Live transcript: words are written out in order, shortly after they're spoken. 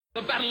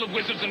The battle of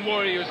wizards and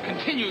warriors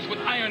continues with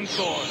Iron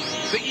Sword.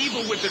 The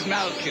evil wizard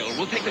Malkil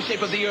will take the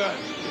shape of the earth,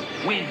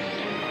 wind,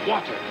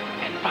 water,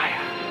 and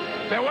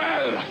fire.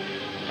 Farewell!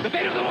 The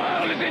fate of the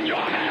world is in your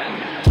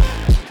hands!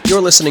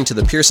 You're listening to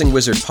the Piercing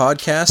Wizard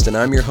podcast, and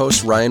I'm your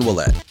host, Ryan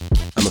Willett.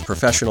 I'm a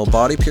professional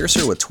body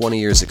piercer with 20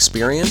 years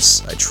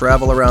experience. I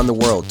travel around the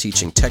world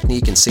teaching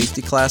technique and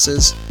safety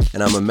classes,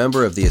 and I'm a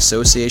member of the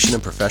Association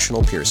of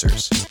Professional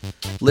Piercers.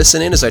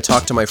 Listen in as I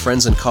talk to my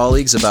friends and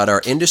colleagues about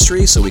our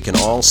industry so we can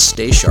all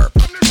stay sharp.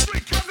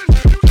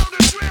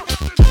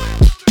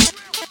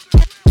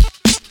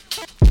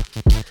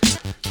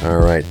 All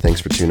right,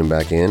 thanks for tuning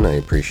back in. I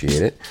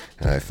appreciate it.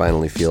 I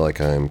finally feel like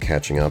I'm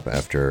catching up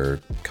after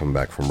coming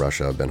back from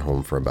Russia. I've been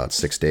home for about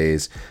 6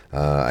 days.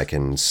 I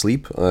can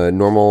sleep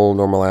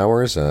normal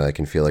hours. I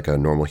can feel like a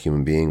normal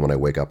human being when I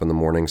wake up in the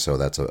morning, so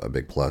that's a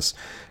big plus.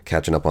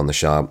 Catching up on the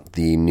shop.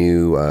 The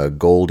new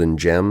Gold and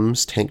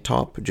Gems tank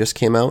top just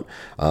came out.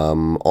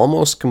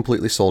 Almost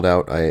completely sold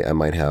out. I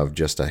might have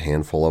just a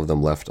handful of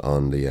them left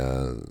on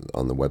the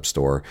web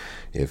store.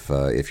 If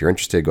you're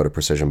interested, go to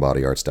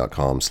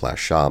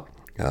precisionbodyarts.com/shop.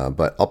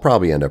 But I'll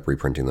probably end up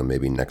reprinting them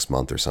maybe next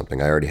month or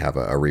something. I already have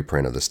a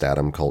reprint of the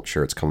Statum Cult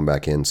shirts coming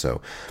back in, so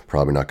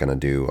probably not going to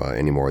do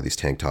any more of these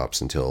tank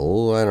tops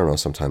until, I don't know,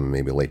 sometime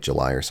maybe late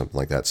July or something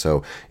like that.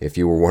 So if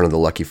you were one of the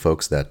lucky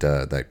folks that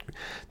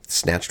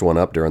snatched one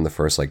up during the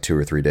first 2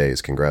 or 3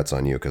 days, congrats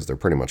on you, because they're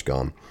pretty much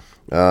gone.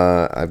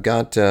 I've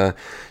got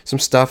some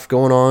stuff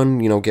going on,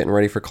 getting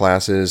ready for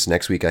classes.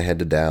 Next week I head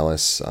to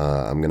Dallas.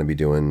 I'm going to be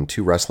doing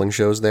 2 wrestling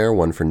shows there,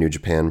 one for New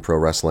Japan Pro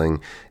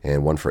Wrestling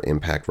and one for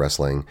Impact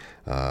Wrestling.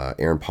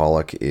 Aaron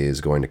Pollock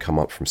is going to come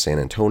up from San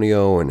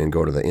Antonio and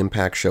go to the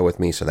Impact show with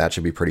me, so that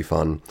should be pretty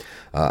fun.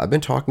 I've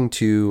been talking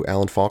to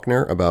Alan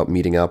Faulkner about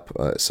meeting up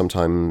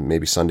sometime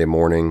maybe Sunday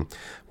morning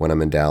when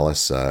I'm in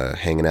Dallas,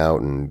 hanging out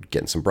and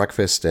getting some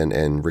breakfast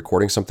and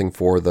recording something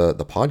for the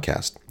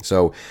podcast.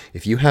 So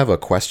if you have a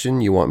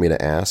question you want me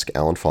to ask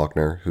Alan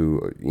Faulkner,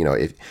 who,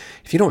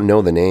 if you don't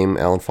know the name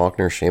Alan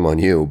Faulkner, shame on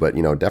you, but,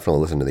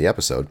 definitely listen to the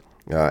episode.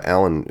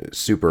 Alan,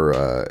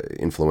 super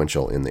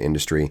influential in the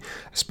industry,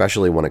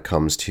 especially when it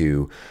comes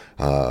to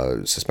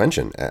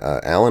suspension.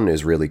 Alan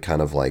is really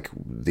kind of like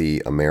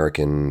the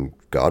American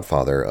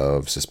godfather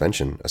of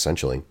suspension,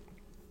 essentially.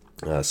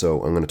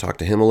 So I'm going to talk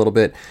to him a little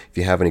bit. If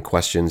you have any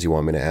questions you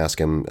want me to ask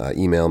him,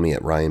 email me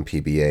at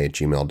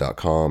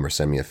ryanpba@gmail.com or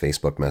send me a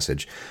Facebook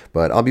message.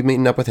 But I'll be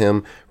meeting up with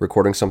him,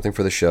 recording something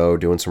for the show,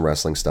 doing some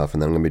wrestling stuff,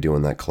 and then I'm going to be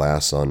doing that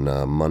class on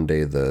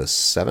Monday the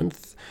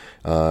 7th.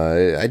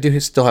 I do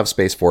still have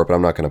space for it, but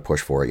I'm not going to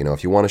push for it.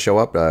 If you want to show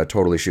up,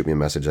 totally shoot me a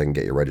message. I can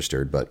get you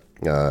registered, but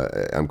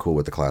I'm cool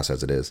with the class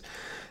as it is.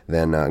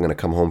 Then I'm going to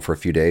come home for a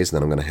few days, and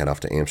then I'm going to head off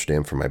to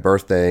Amsterdam for my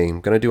birthday. I'm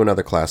going to do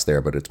another class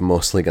there, but it's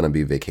mostly going to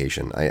be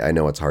vacation. I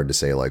know it's hard to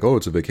say,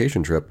 it's a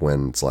vacation trip,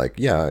 when it's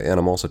yeah, and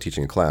I'm also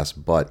teaching a class,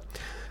 but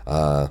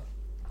the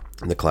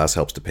class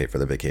helps to pay for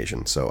the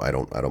vacation, so I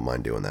don't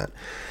mind doing that.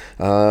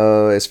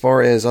 As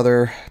far as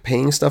other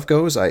paying stuff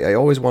goes, I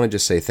always want to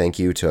just say thank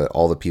you to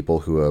all the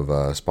people who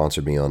have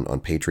sponsored me on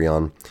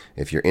Patreon.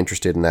 If you're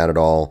interested in that at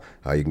all,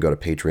 you can go to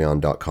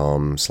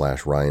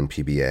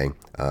patreon.com/RyanPBA.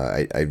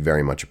 I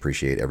very much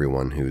appreciate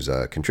everyone who's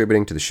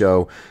contributing to the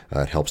show.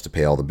 It helps to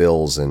pay all the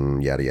bills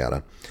and yada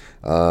yada.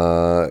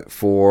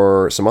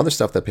 For some other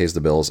stuff that pays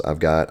the bills, I've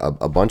got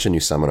a bunch of new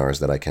seminars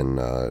that I can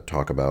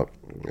talk about.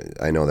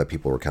 I know that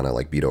people were kind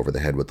of beat over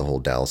the head with the whole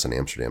Dallas and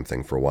Amsterdam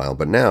thing for a while,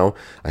 but now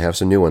I have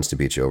some new ones to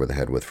beat you over the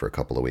head with for a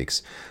couple of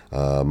weeks.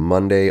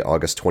 Monday,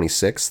 August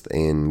 26th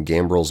in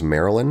Gambrills,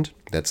 Maryland.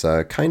 That's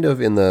kind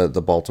of in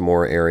the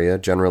Baltimore area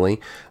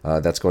generally.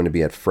 That's going to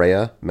be at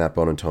Freya, Matt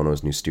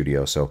Bonantono's new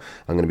studio. So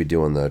I'm going to be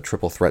doing the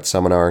Triple Threat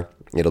Seminar.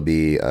 It'll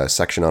be a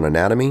section on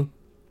anatomy,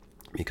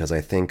 because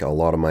I think a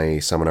lot of my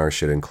seminars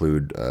should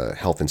include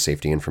health and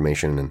safety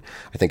information, and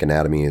I think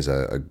anatomy is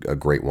a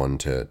great one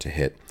to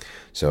hit.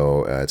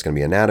 So it's going to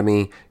be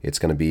anatomy, it's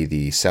going to be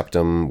the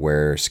septum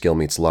where skill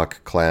meets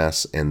luck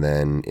class, and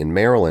then in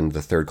Maryland,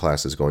 the third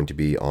class is going to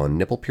be on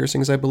nipple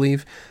piercings, I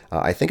believe.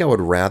 I think I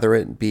would rather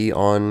it be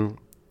on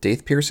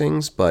Daith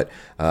piercings, but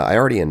I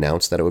already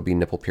announced that it would be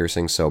nipple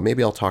piercings, so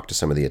maybe I'll talk to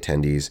some of the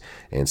attendees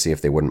and see if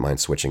they wouldn't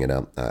mind switching it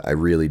up. I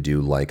really do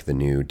like the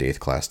new Daith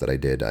class that I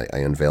did. I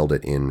unveiled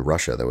it in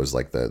Russia. That was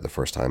the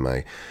first time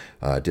I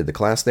did the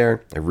class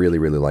there. I really,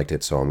 really liked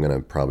it, so I'm going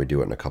to probably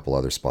do it in a couple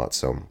other spots.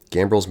 So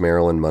Gambrills,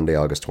 Maryland, Monday,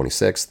 August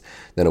 26th.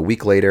 Then a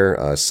week later,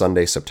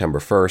 Sunday, September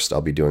 1st, I'll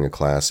be doing a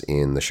class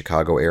in the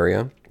Chicago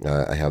area.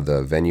 I have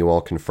the venue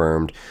all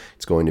confirmed.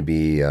 It's going to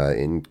be I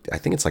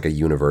think it's a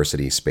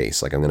university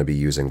space. I'm going to be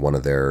using one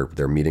of their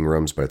meeting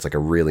rooms, but it's a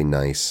really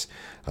nice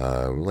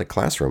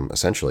classroom,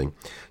 essentially.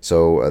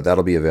 So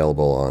that'll be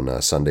available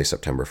on Sunday,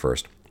 September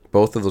 1st.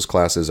 Both of those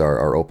classes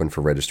are open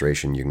for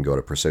registration. You can go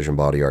to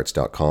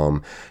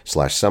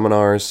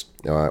precisionbodyarts.com/seminars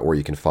or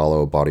you can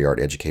follow Body Art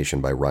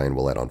Education by Ryan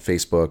Willett on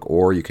Facebook,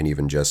 or you can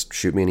even just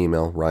shoot me an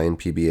email,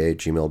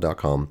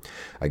 ryanpba@gmail.com.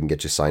 I can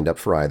get you signed up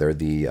for either.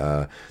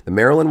 The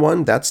Maryland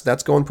one, that's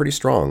going pretty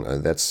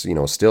strong. That's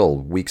still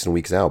weeks and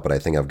weeks out, but I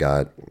think I've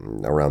got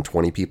around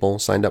 20 people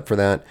signed up for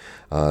that.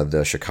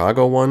 The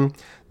Chicago one,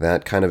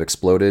 that kind of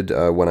exploded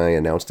when I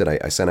announced it.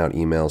 I sent out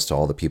emails to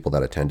all the people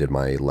that attended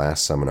my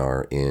last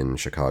seminar in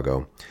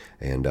Chicago,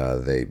 and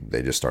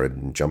they just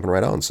started jumping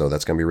right on. So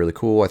that's going to be really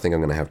cool. I think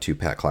I'm going to have 2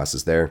 PAT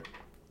classes there.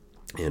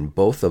 In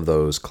both of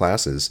those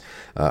classes,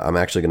 I'm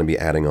actually going to be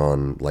adding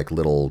on like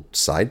little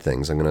side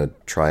things. I'm going to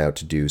try out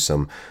to do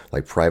some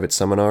like private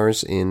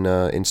seminars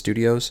in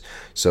studios.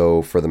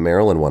 So for the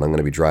Maryland one, I'm going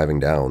to be driving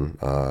down,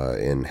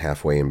 and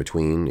halfway in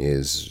between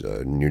is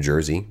New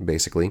Jersey,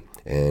 basically.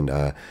 And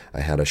I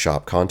had a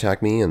shop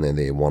contact me, and then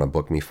they want to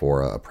book me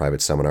for a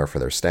private seminar for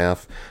their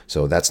staff.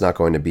 So that's not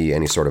going to be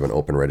any sort of an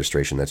open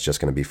registration. That's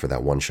just going to be for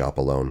that one shop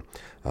alone.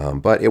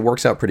 But it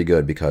works out pretty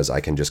good because I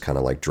can just kind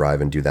of like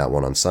drive and do that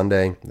one on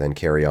Sunday, then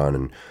carry on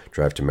and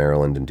drive to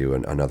Maryland and do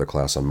another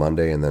class on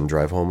Monday, and then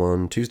drive home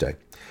on Tuesday,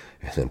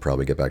 and then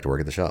probably get back to work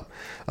at the shop.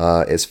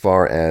 As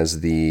far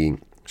as the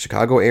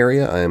Chicago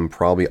area, I'm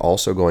probably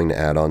also going to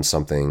add on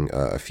something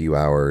a few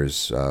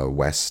hours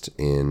west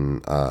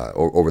in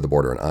over the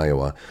border in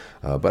Iowa.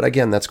 But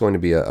again, that's going to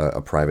be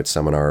a private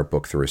seminar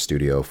booked through a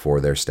studio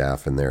for their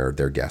staff and their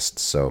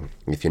guests. So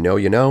if you know,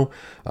 you know.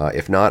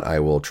 If not, I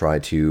will try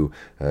to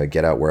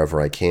get out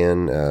wherever I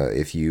can.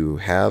 If you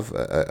have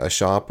a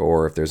shop,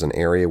 or if there's an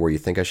area where you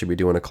think I should be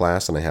doing a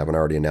class and I haven't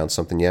already announced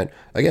something yet,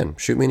 again,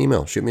 shoot me an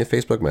email, shoot me a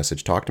Facebook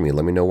message, talk to me,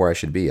 let me know where I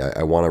should be.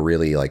 I want to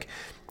really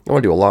I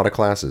want to do a lot of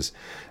classes.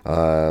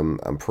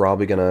 I'm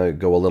probably going to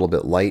go a little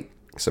bit light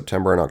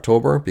September and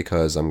October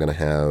because I'm going to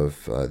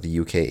have the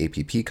UK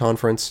APP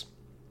conference.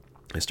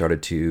 I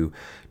started to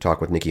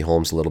talk with Nikki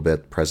Holmes a little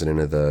bit, president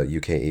of the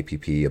UK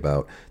APP,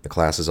 about the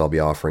classes I'll be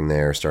offering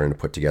there, starting to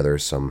put together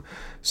some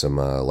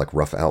like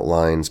rough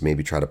outlines,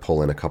 maybe try to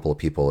pull in a couple of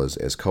people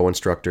as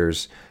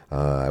co-instructors.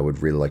 I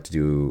would really like to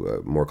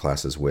do more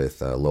classes with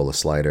Lola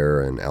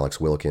Slider and Alex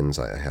Wilkins.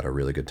 I had a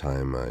really good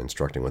time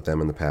instructing with them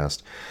in the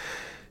past.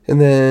 And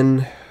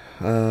then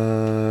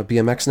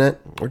BMXNet,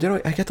 or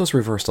did I get those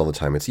reversed all the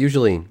time? It's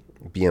usually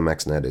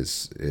BMXNet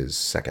is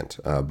second.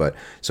 But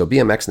so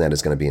BMXNet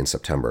is going to be in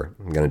September.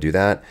 I'm going to do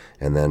that,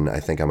 and then I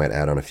think I might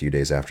add on a few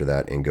days after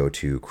that and go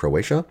to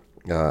Croatia.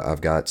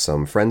 I've got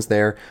some friends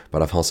there,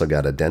 but I've also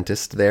got a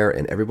dentist there,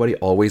 and everybody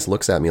always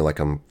looks at me like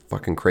I'm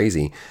fucking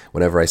crazy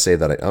whenever I say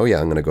that, I'm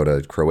going to go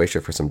to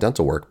Croatia for some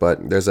dental work.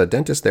 But there's a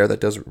dentist there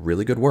that does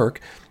really good work.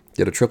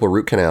 Did a triple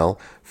root canal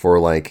for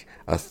like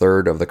a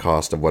third of the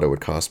cost of what it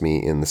would cost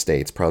me in the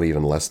States, probably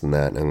even less than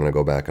that. And I'm going to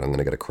go back and I'm going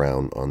to get a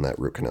crown on that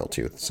root canal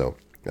tooth. So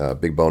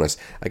big bonus.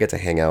 I get to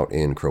hang out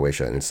in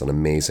Croatia, and it's an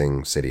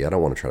amazing city. I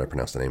don't want to try to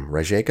pronounce the name.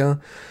 Rijeka,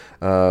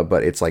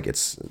 but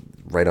it's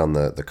right on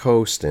the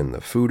coast, and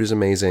the food is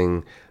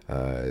amazing.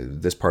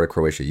 This part of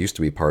Croatia used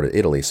to be part of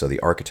Italy, so the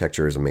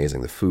architecture is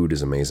amazing, the food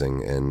is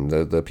amazing, and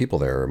the people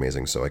there are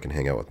amazing, so I can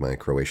hang out with my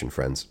Croatian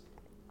friends.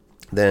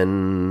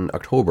 Then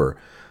October,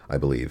 I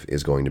believe,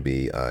 is going to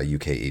be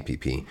UK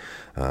APP.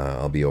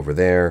 I'll be over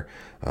there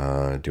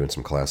doing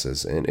some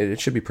classes, and it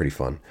should be pretty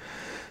fun.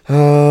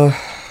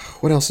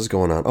 What else is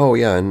going on? Oh,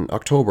 yeah, in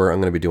October, I'm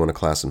going to be doing a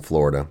class in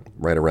Florida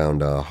right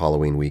around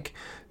Halloween week.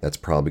 That's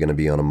probably going to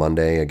be on a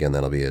Monday. Again,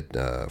 that'll be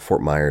at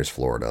Fort Myers,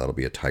 Florida. That'll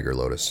be at Tiger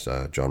Lotus,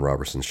 John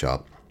Robertson's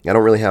shop. I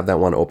don't really have that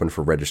one open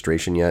for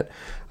registration yet,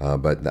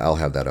 but I'll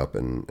have that up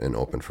and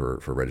open for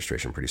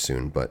registration pretty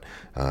soon. But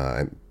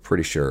I'm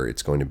pretty sure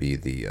it's going to be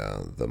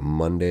the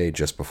Monday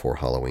just before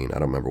Halloween. I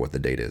don't remember what the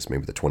date is.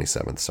 Maybe the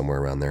 27th, somewhere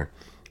around there.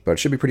 But it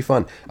should be pretty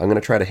fun. I'm going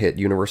to try to hit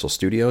Universal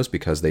Studios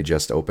because they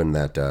just opened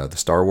that the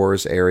Star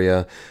Wars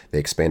area. They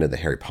expanded the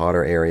Harry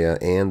Potter area,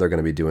 and they're going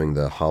to be doing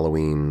the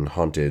Halloween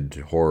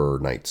Haunted Horror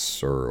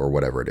Nights or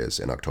whatever it is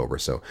in October.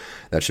 So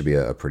that should be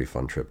a pretty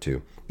fun trip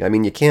too. I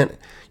mean, you can't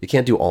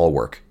do all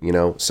work,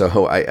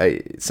 So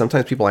I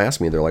sometimes people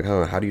ask me, they're like,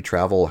 "Oh, how do you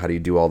travel? How do you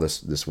do all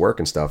this work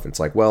and stuff?" It's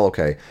like, well,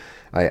 okay,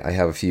 I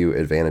have a few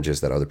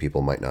advantages that other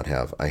people might not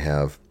have. I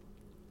have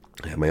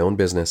my own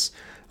business.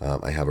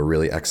 I have a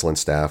really excellent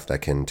staff that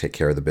can take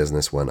care of the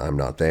business when I'm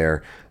not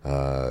there.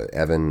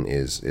 Evan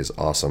is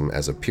awesome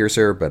as a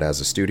piercer, but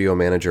as a studio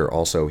manager,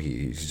 also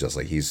he's just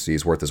like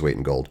he's worth his weight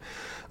in gold.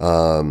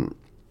 And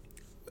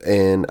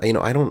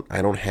I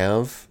don't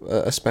have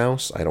a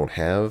spouse. I don't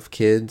have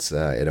kids.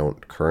 I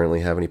don't currently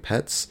have any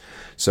pets,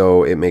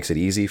 so it makes it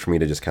easy for me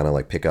to just kind of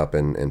like pick up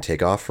and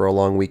take off for a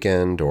long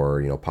weekend,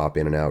 or pop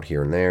in and out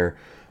here and there.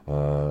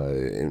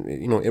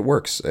 It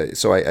works.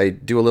 So I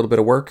do a little bit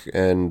of work,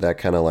 and that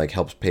kind of like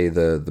helps pay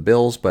the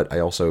bills, but I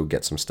also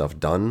get some stuff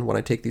done when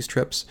I take these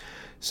trips.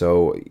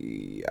 So,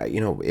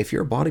 if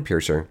you're a body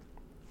piercer,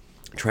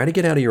 try to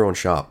get out of your own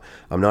shop.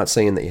 I'm not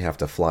saying that you have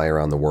to fly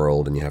around the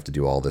world and you have to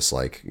do all this,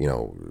 like, you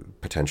know,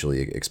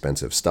 potentially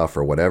expensive stuff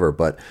or whatever,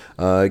 but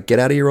get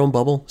out of your own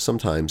bubble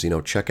sometimes, you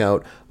know, check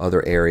out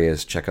other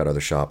areas, check out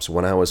other shops.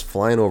 When I was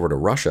flying over to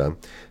Russia,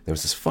 there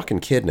was this fucking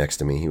kid next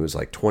to me. He was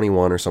like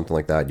 21 or something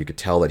like that. You could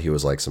tell that he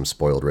was like some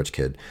spoiled rich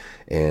kid.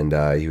 And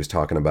he was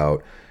talking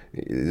about,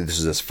 this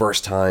is his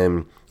first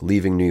time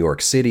leaving New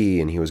York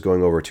City, and he was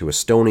going over to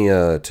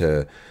Estonia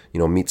to, you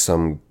know, meet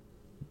some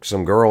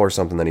girl or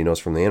something that he knows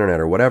from the internet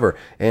or whatever.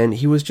 And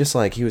he was just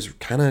like, he was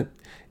kind of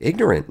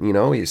ignorant, you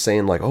know. He's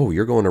saying like, oh,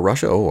 you're going to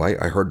Russia? Oh,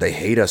 I heard they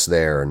hate us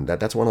there. And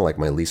that's one of like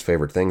my least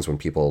favorite things when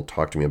people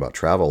talk to me about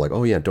travel. Like,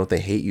 oh yeah, don't they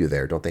hate you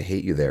there? Don't they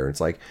hate you there?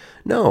 It's like,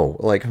 no,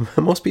 like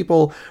most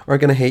people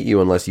aren't going to hate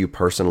you unless you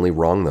personally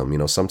wrong them. You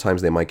know,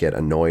 sometimes they might get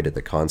annoyed at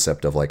the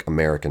concept of like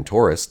American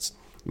tourists.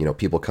 You know,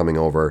 people coming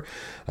over,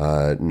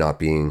 not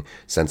being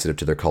sensitive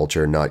to their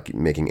culture, not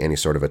making any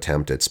sort of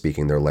attempt at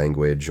speaking their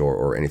language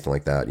or anything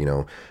like that. You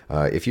know,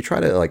 if you try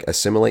to like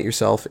assimilate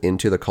yourself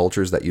into the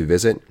cultures that you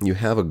visit, you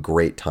have a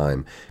great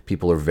time.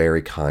 People are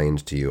very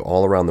kind to you.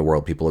 All around the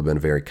world, people have been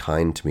very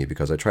kind to me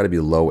because I try to be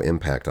low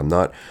impact. I'm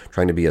not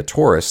trying to be a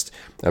tourist.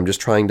 I'm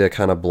just trying to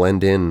kind of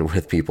blend in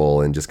with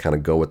people and just kind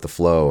of go with the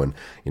flow and,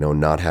 you know,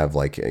 not have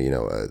like, you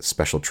know, a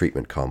special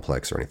treatment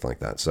complex or anything like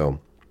that. So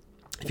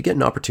if you get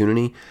an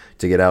opportunity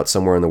to get out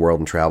somewhere in the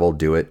world and travel,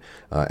 do it.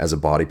 As a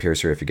body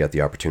piercer, if you get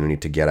the opportunity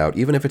to get out,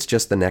 even if it's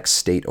just the next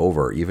state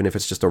over, even if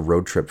it's just a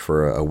road trip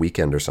for a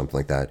weekend or something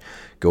like that,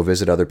 go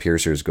visit other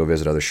piercers, go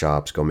visit other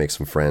shops, go make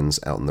some friends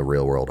out in the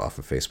real world off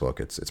of Facebook.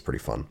 It's pretty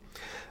fun.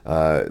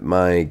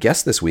 My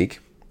guest this week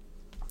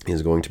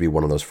is going to be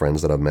one of those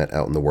friends that I've met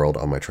out in the world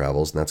on my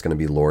travels, and that's going to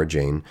be Laura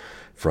Jane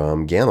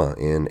from Gamma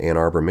in Ann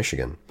Arbor,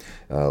 Michigan.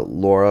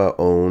 Laura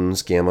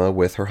owns Gamma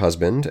with her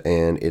husband,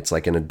 and it's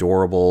like an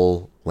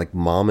adorable, like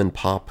mom and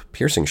pop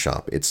piercing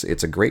shop. It's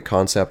a great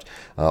concept.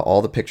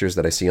 All the pictures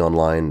that I see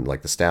online,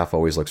 like the staff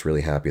always looks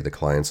really happy. The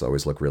clients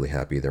always look really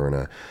happy. They're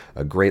in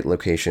a great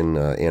location.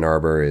 Ann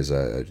Arbor is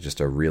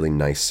just a really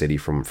nice city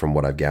from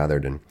what I've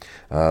gathered. And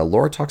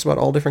Laura talks about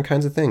all different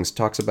kinds of things.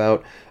 Talks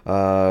about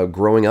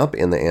growing up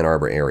in the Ann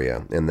Arbor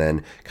area and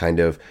then kind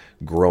of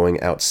growing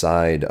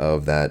outside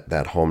of that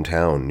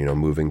hometown, you know,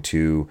 moving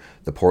to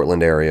the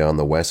Portland area on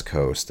the West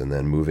Coast and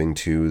then moving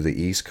to the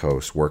East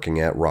Coast, working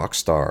at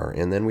Rockstar.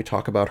 And then we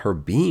talk about her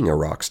being a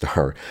rock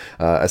star.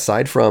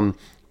 Aside from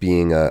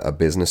being a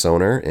business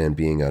owner and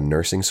being a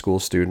nursing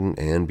school student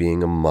and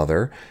being a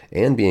mother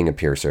and being a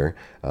piercer,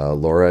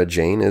 Laura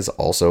Jane is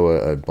also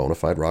a bona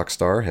fide rock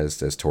star,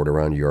 has toured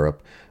around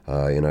Europe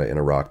in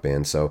a rock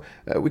band. So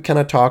we kind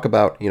of talk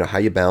about, you know, how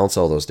you balance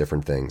all those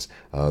different things,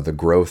 the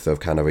growth of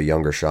kind of a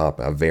younger shop,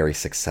 a very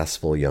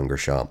successful younger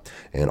shop,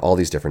 and all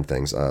these different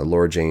things.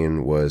 Laura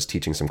Jane was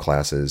teaching some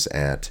classes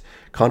at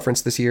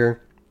conference this year.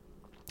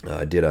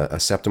 Did a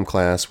septum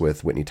class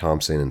with Whitney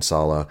Thompson and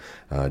Sala.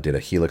 Did a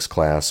helix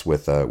class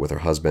with her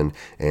husband,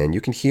 and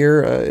you can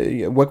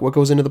hear what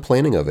goes into the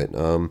planning of it.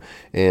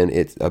 And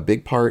it's a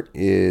big part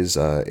is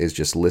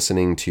just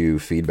listening to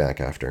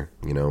feedback after.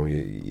 You know,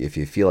 if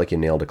you feel like you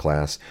nailed a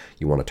class,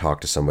 you want to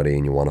talk to somebody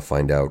and you want to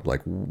find out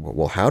like,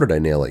 well, how did I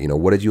nail it? You know,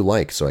 what did you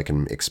like, so I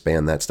can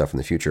expand that stuff in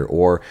the future.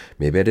 Or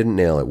maybe I didn't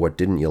nail it. What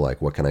didn't you like?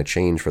 What can I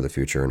change for the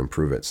future and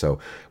improve it? So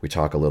we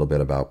talk a little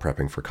bit about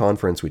prepping for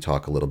conference. We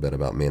talk a little bit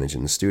about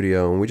managing the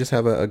studio, and we just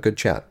have a good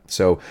chat.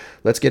 So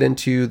let's get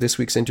into this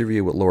week's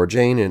interview with Laura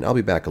Jane, and I'll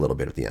be back a little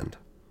bit at the end.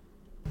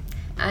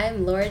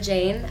 I'm Laura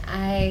Jane.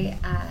 I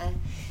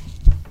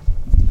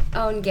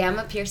own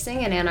Gamma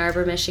Piercing in Ann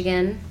Arbor,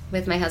 Michigan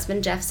with my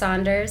husband, Jeff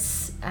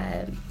Saunders.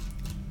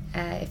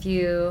 If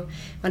you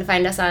want to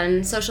find us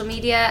on social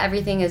media,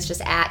 everything is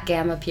just at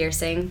Gamma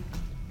Piercing.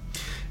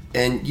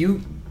 And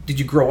did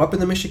you grow up in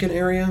the Michigan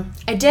area?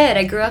 I did.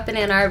 I grew up in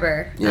Ann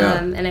Arbor, yeah.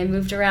 And I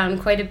moved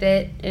around quite a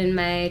bit in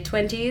my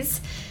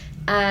 20s.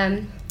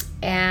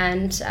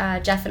 And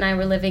Jeff and I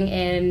were living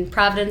in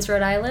Providence,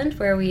 Rhode Island,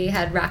 where we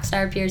had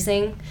Rockstar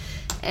Piercing.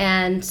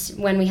 And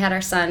when we had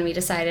our son, we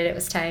decided it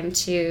was time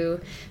to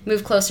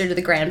move closer to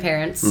the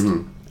grandparents.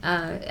 Mm-hmm.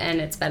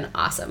 And it's been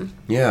awesome.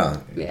 Yeah.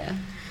 Yeah.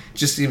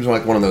 Just seems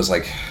like one of those,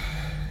 like,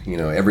 you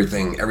know,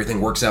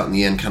 everything works out in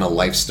the end kind of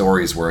life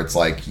stories where it's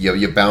like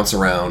you bounce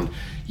around,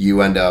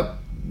 you end up,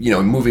 you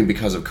know, moving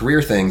because of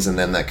career things, and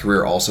then that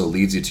career also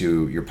leads you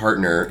to your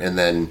partner, and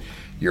then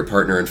your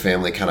partner and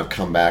family kind of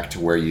come back to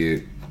where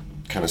you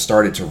kind of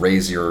started to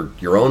raise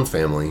your own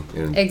family.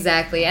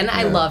 Exactly. And yeah.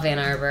 I love Ann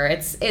Arbor.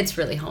 It's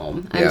really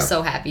home. I'm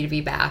so happy to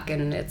be back,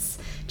 and it's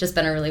just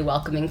been a really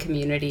welcoming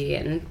community,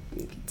 and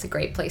it's a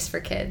great place for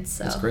kids.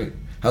 So. That's great.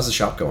 How's the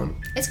shop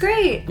going? It's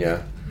great.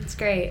 Yeah. It's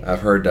great.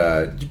 I've heard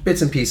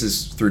bits and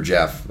pieces through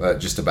Jeff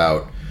just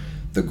about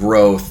the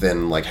growth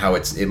and like how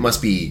it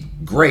must be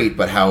great,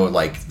 but how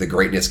like the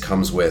greatness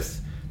comes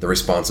with the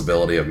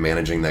responsibility of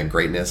managing that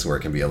greatness, where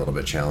it can be a little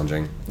bit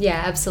challenging.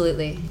 Yeah,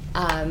 absolutely.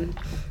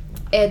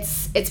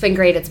 It's been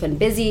great. It's been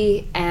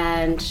busy,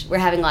 and we're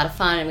having a lot of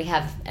fun, and we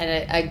have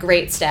a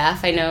great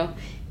staff. I know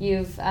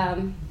you've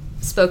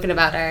spoken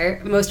about our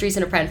most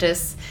recent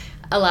apprentice.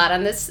 a lot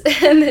on this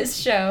in this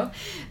show.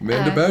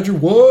 Amanda Badger,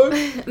 what?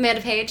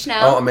 Amanda Page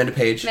now. Oh, Amanda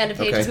Page. Amanda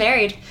Page Okay. is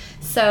married.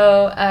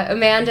 So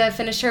Amanda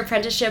finished her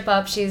apprenticeship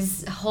up.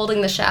 She's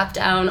holding the shop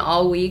down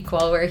all week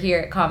while we're here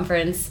at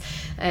conference,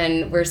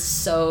 and we're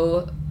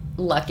so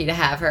lucky to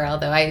have her,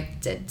 although I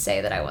did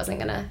say that I wasn't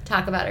going to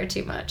talk about her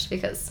too much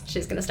because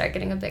she's going to start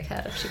getting a big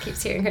head if she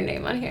keeps hearing her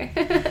name on here.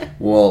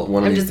 Well,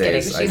 one of I'm these just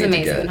days, kidding. She's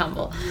amazing and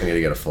humble. I need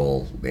to get a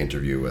full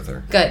interview with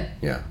her. Good.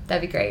 Yeah.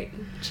 That'd be great.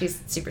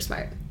 She's super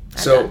smart.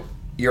 So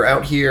you're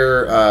out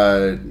here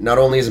not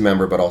only as a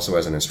member but also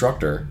as an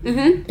instructor.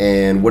 Mm-hmm.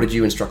 And what did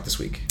you instruct this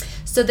week?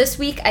 So this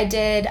week I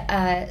did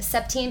a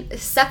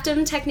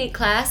septum technique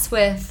class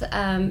with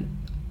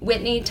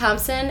Whitney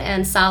Thompson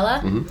and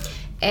Sala. Mm-hmm.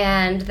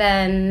 And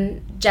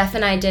then Jeff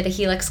and I did a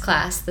Helix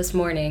class this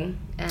morning.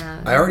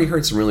 I already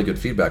heard some really good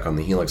feedback on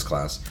the Helix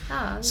class.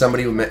 Oh,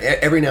 Somebody,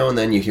 every now and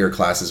then you hear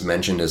classes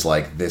mentioned as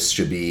like, this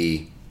should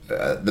be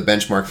the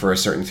benchmark for a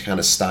certain kind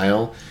of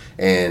style.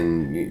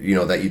 And, you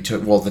know, that you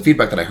took, well, the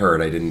feedback that I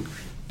heard, I didn't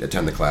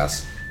attend the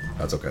class.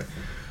 That's okay.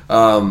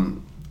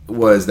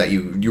 Was that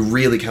you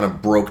really kind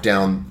of broke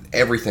down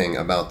everything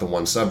about the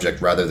one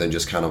subject rather than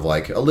just kind of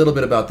like a little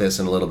bit about this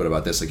and a little bit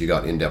about this. Like you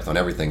got in depth on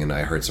everything, and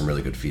I heard some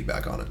really good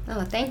feedback on it.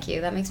 Oh, thank you.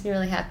 That makes me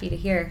really happy to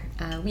hear.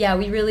 Yeah,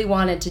 we really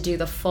wanted to do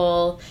the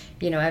full,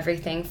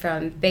 everything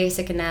from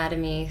basic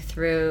anatomy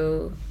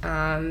through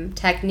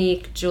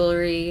technique,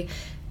 jewelry,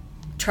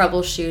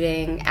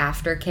 troubleshooting,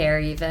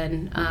 aftercare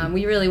even.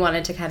 We really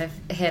wanted to kind of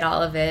hit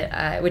all of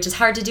it, which is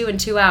hard to do in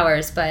 2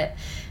 hours, but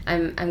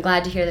I'm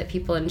glad to hear that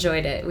people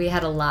enjoyed it. We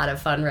had a lot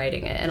of fun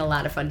writing it and a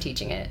lot of fun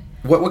teaching it.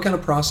 What kind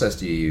of process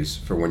do you use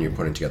for when you're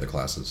putting together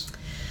classes?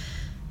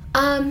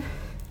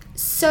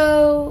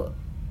 So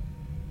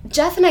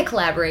Jeff and I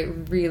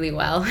collaborate really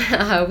well.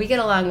 We get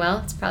along well.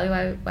 It's probably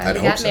why we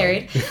got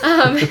married.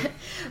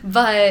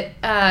 But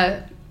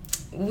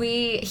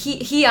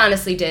he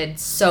honestly did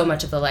so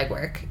much of the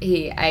legwork.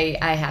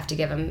 I have to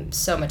give him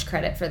so much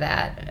credit for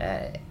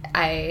that.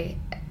 I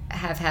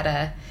have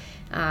had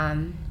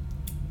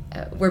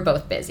we're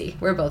both busy.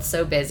 We're both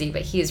so busy,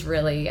 but he's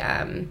really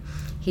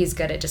he's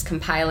good at just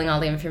compiling all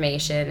the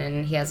information,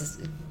 and he has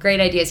great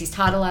ideas. He's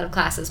taught a lot of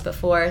classes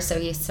before, so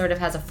he sort of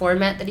has a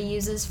format that he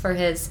uses for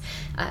his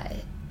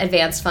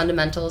advanced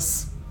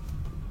fundamentals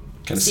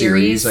kind of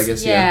series, I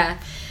guess. Yeah.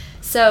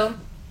 So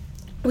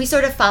we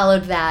sort of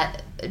followed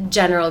that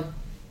general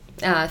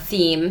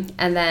theme,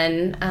 and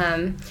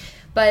then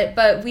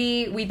but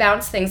we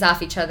bounce things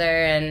off each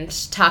other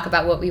and talk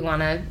about what we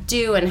want to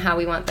do and how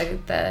we want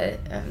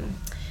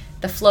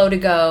the flow to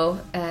go.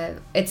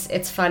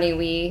 It's funny,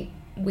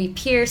 we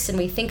pierce and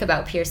we think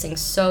about piercing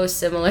so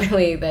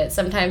similarly that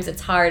sometimes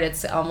it's hard.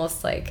 It's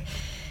almost like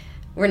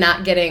we're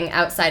not getting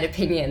outside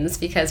opinions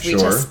because we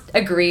just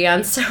agree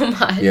on so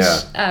much,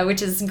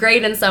 which is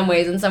great in some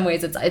ways. In some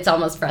ways it's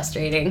almost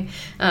frustrating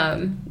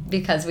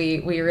because we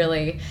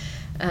really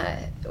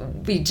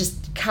we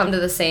just come to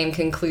the same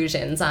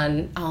conclusions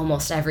on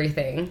almost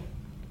everything.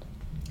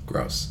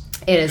 Gross.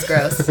 It is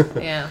gross.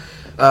 Yeah.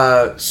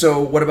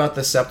 So what about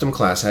the septum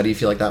class? How do you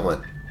feel like that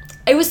went?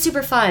 It was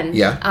super fun.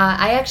 Yeah.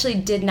 I actually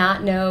did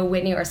not know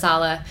Whitney or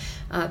Sala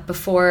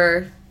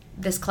before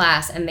this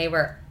class, and they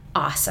were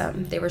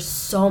awesome. They were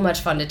so much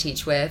fun to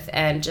teach with,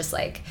 and just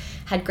like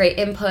had great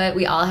input.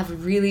 We all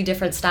have really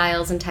different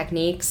styles and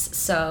techniques,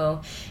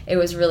 so it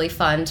was really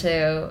fun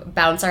to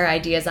bounce our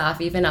ideas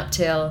off, even up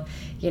till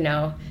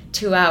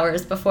 2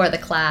 hours before the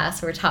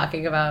class. We're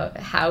talking about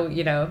how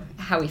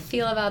we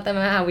feel about them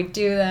and how we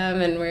do them,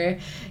 and we're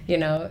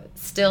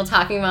still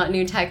talking about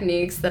new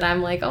techniques that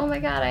I'm like, oh my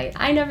god,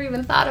 I never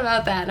even thought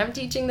about that, and I'm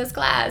teaching this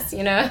class.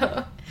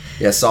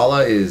 Yeah,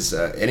 Sala is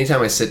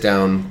anytime I sit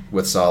down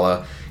with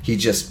Sala, he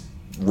just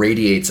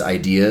radiates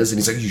ideas, and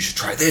he's like, you should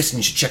try this and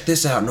you should check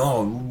this out.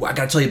 No, I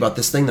gotta tell you about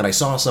this thing that I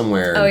saw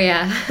somewhere. Oh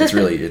yeah. it's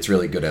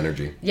really good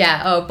energy.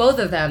 Yeah. Oh, both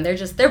of them.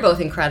 They're both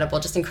incredible.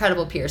 Just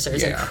incredible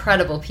piercers. Yeah.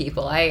 Incredible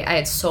people. I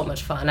had so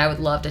much fun. I would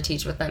love to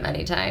teach with them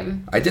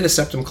anytime. I did a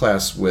septum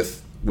class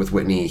with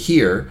Whitney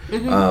here,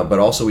 but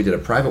also we did a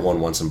private one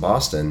once in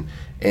Boston,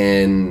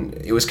 and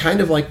it was kind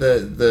of like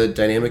the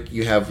dynamic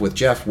you have with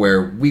Jeff,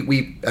 where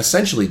we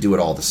essentially do it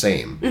all the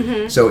same.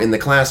 Mm-hmm. So in the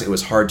class, it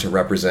was hard to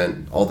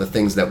represent all the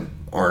things that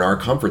are in our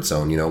comfort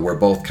zone. We're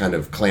both kind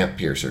of clamp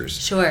piercers.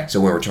 Sure. So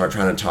when we're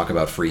trying to talk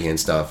about freehand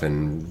stuff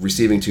and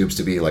receiving tubes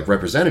to be like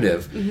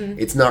representative,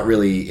 it's not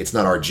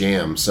our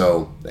jam.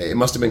 So it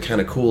must have been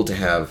kind of cool to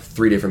have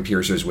 3 different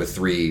piercers with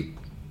 3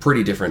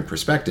 pretty different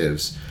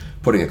perspectives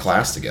putting a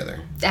class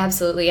together.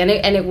 Absolutely, and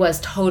it was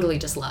totally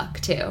just luck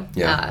too.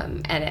 Yeah.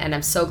 And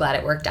I'm so glad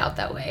it worked out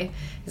that way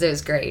because it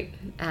was great.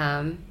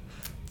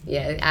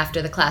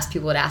 After the class,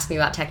 people would ask me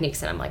about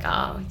techniques, and I'm like,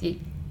 oh,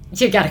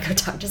 you got to go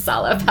talk to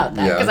Sala about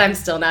that because I'm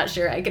still not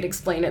sure I could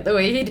explain it the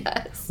way he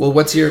does. Well,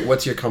 what's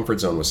your comfort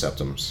zone with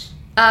septums?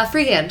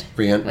 Freehand.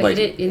 Freehand. What,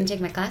 you didn't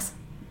take my class?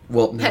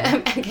 Well, no.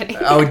 I'm kidding.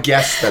 I would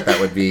guess that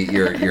would be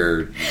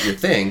your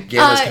thing.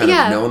 Gamma's kind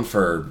of known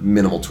for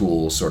minimal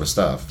tools sort of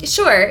stuff.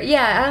 Sure,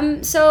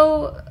 yeah.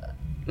 So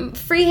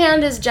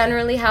freehand is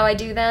generally how I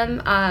do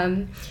them.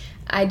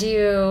 I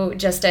do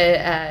just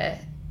an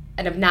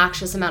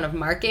obnoxious amount of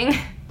marking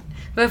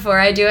before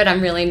I do it.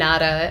 I'm really not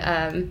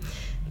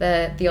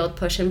the old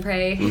push and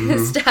pray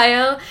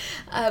style,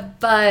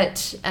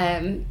 but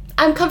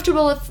I'm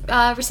comfortable with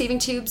receiving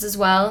tubes as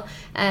well,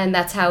 and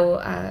that's how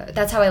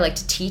I like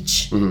to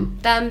teach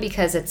them,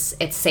 because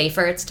it's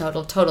safer. It's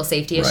total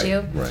safety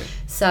issue. Right.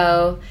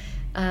 So,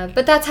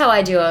 but that's how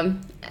I do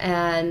them.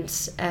 And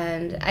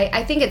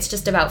I think it's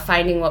just about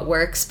finding what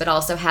works, but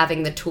also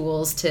having the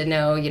tools to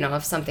know,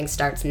 if something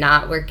starts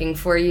not working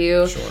for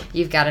you, Sure.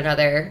 You've got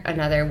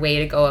another way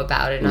to go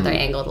about it, another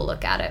angle to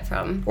look at it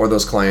from. Or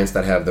those clients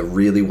that have the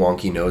really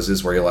wonky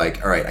noses where you're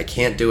like, all right, I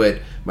can't do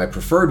it my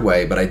preferred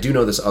way, but I do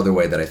know this other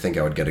way that I think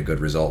I would get a good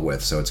result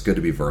with. So it's good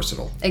to be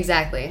versatile.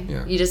 Exactly.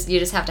 Yeah. You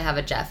just have to have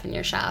a Jeff in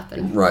your shop.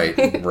 And Right.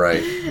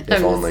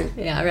 If only.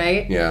 Yeah,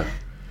 right? Yeah.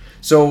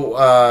 So,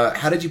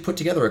 how did you put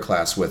together a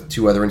class with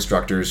two other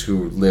instructors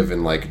who live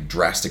in like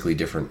drastically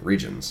different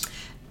regions?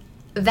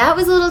 That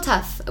was a little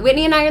tough.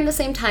 Whitney and I are in the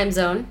same time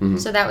zone,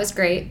 so that was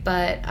great.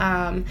 But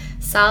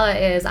Sala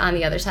is on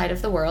the other side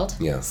of the world.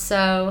 Yeah.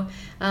 So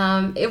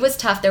it was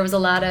tough. It was a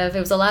lot of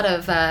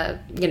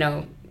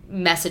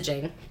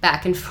messaging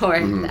back and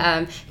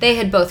forth. They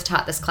had both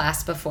taught this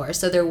class before,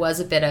 so there was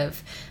a bit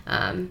of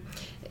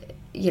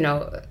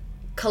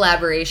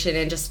collaboration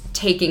and just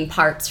taking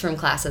parts from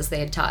classes they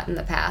had taught in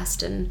the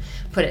past and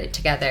put it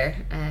together.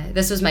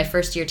 This was my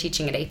first year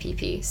teaching at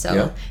APP,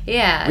 so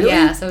yeah,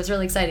 Really? so it was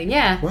really exciting.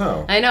 Yeah,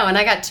 Wow. I know, and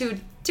I got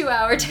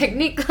two-hour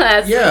technique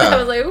classes. Yeah. I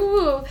was like,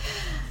 ooh,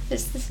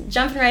 just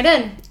jumping right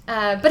in.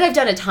 But I've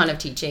done a ton of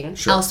teaching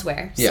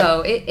elsewhere,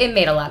 so it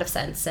made a lot of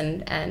sense,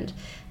 and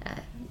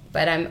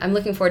but I'm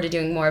looking forward to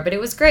doing more. But it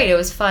was great. It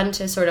was fun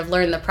to sort of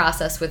learn the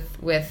process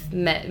with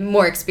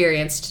more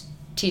experienced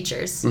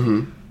teachers.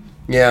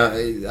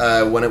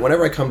 Yeah,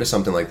 whenever I come to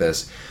something like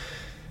this,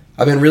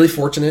 I've been really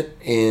fortunate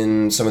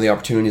in some of the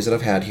opportunities that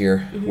I've had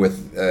here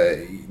with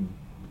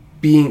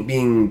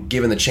being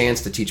given the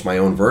chance to teach my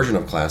own version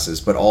of classes,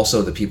 but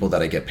also the people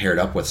that I get paired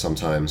up with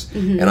sometimes.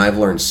 And I've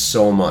learned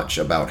so much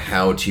about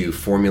how to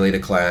formulate a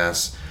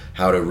class,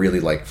 how to really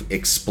like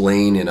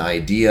explain an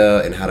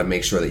idea, and how to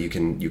make sure that you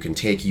can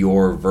take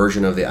your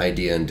version of the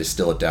idea and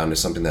distill it down to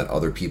something that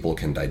other people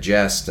can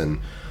digest, and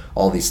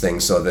all these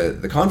things. So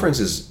the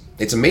conference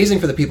it's amazing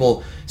for the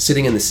people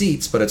sitting in the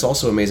seats, but it's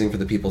also amazing for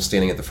the people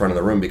standing at the front of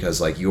the room, because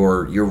like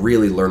you're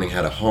really learning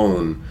how to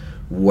hone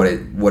what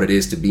it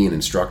is to be an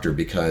instructor,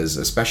 because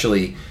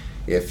especially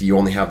if you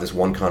only have this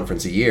one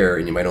conference a year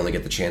and you might only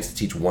get the chance to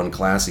teach one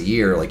class a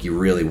year, like you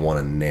really want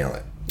to nail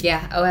it.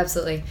 Yeah, oh,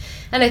 absolutely.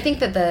 And I think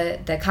that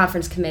the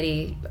conference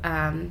committee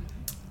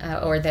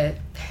or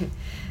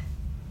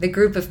the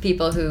group of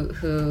people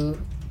who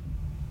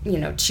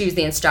choose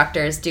the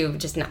instructors do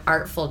just an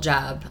artful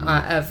job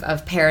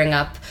of pairing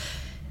up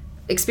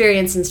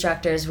experienced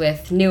instructors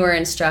with newer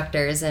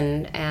instructors,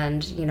 and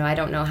I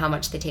don't know how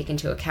much they take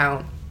into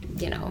account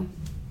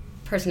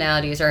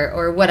personalities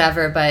or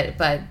whatever, but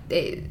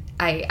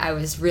I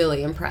was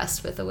really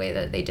impressed with the way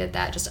that they did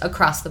that just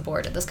across the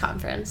board at this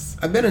conference.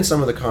 I've been in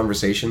some of the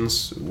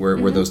conversations where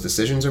those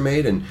decisions are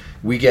made, and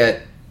we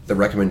get the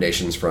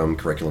recommendations from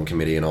curriculum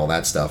committee and all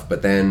that stuff,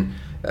 but then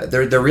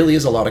there really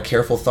is a lot of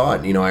careful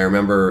thought. I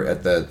remember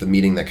at the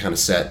meeting that kind of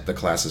set the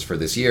classes for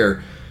this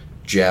year,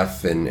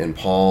 Jeff and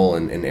Paul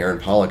and Aaron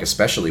Pollock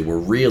especially were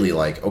really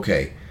like,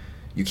 okay,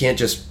 you can't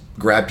just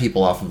grab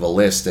people off of a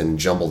list and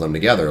jumble them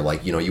together.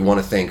 Like, you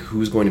want to think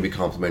who's going to be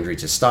complementary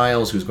to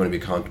styles, who's going to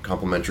be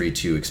complementary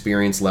to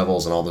experience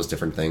levels, and all those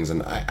different things.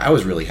 And I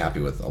was really happy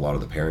with a lot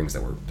of the pairings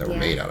that were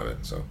made out of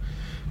it. So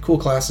cool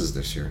classes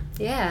this year.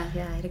 Yeah, I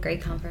had a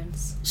great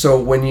conference.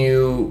 So when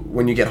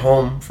you get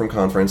home from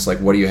conference, like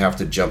what do you have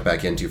to jump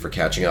back into for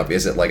catching up?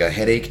 Is it like a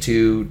headache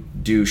to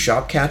do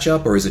shop catch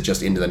up, or is it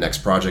just into the next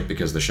project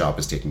because the shop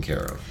is taken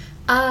care of?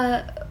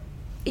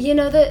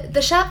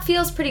 The shop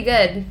feels pretty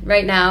good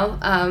right now.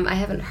 I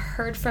haven't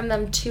heard from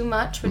them too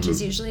much, which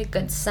is usually a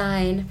good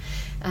sign.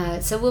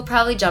 So we'll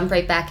probably jump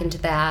right back into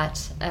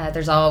that.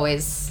 There are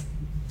always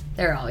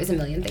a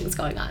million things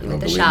going on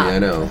with the shop. Me, I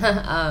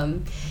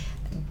know.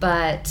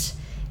 But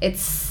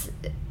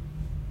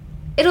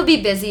it'll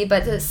be busy,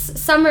 but the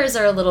summers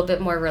are a little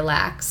bit more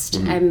relaxed.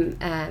 I'm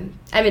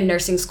in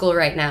nursing school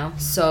right now,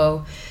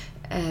 so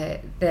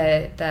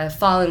the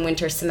fall and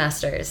winter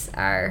semesters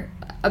are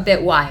a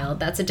bit wild.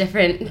 That's a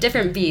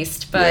different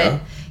beast, but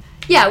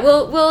yeah,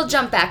 we'll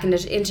jump back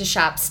into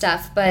shop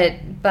stuff, but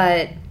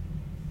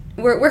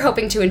we're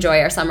hoping to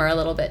enjoy our summer a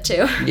little bit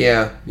too.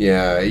 Yeah.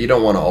 You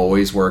don't want to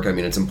always work. I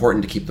mean, it's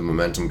important to keep the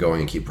momentum going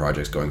and keep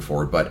projects going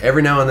forward, but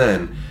every now and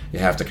then you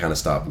have to kind of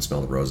stop and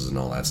smell the roses and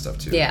all that stuff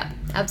too. Yeah,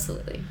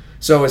 absolutely.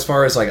 So as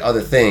far as like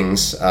other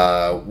things,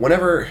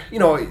 whenever,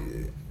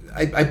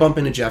 I bump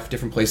into Jeff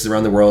different places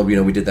around the world.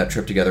 We did that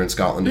trip together in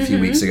Scotland a few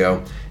weeks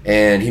ago,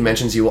 and he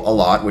mentions you a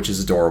lot, which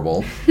is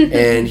adorable.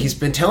 And he's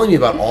been telling me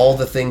about all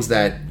the things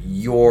that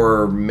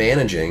you're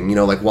managing.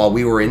 Like while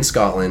we were in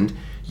Scotland,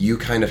 you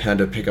kind of had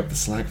to pick up the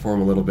slack for him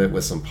a little bit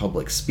with some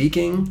public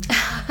speaking.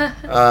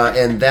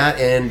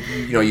 And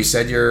you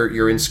said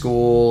you're in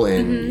school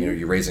and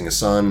you're raising a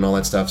son and all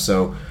that stuff.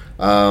 So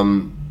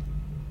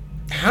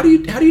how do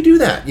you do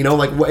that?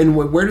 And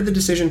where did the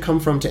decision come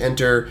from to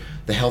enter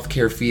the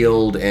healthcare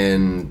field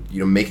and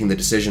making the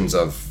decisions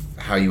of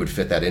how you would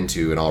fit that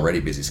into an already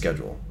busy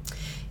schedule?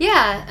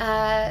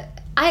 Yeah,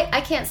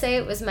 I can't say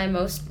it was my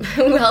most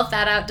well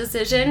thought out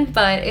decision,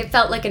 but it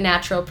felt like a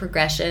natural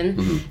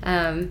progression.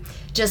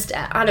 Just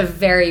on a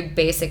very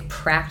basic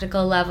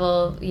practical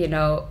level,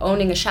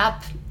 owning a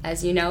shop,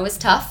 as you know, is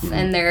tough,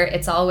 and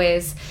it's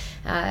always,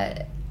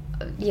 it's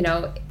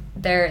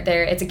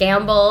a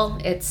gamble.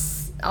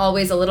 It's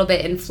always a little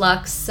bit in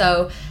flux.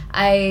 So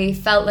I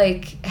felt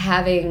like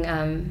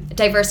having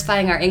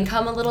diversifying our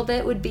income a little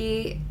bit would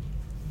be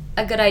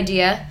a good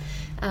idea.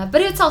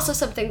 But it's also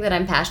something that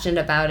I'm passionate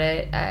about.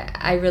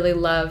 I really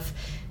love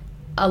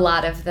a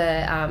lot of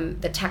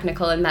the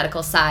technical and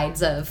medical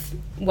sides of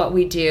what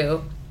we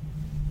do.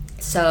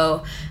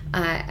 So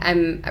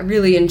I'm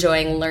really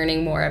enjoying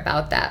learning more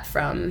about that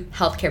from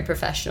healthcare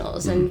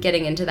professionals and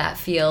getting into that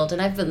field. And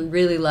I've been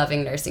really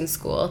loving nursing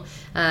school.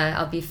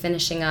 I'll be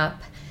finishing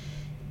up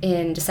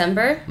in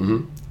December.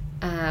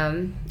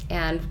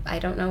 And I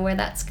don't know where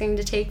that's going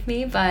to take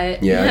me,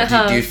 but...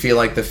 Yeah, do you feel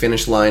like the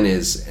finish line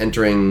is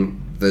entering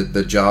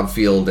the job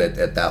field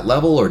at that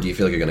level, or do you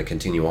feel like you're going to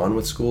continue on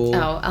with school?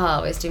 Oh, I'll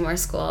always do more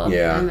school.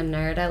 Yeah. I'm a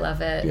nerd. I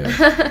love it.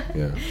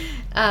 Yeah.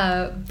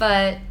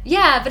 But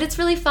it's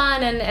really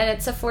fun, and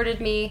it's afforded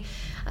me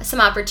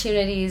some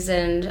opportunities.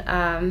 And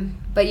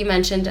but you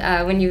mentioned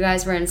when you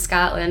guys were in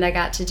Scotland, I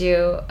got to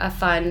do a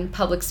fun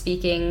public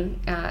speaking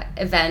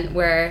event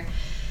where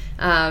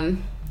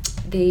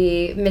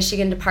the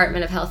Michigan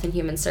Department of Health and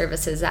Human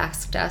Services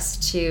asked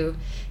us to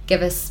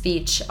give a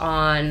speech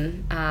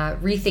on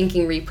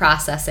rethinking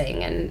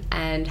reprocessing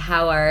and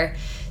how our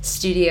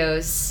studio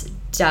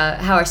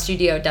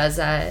does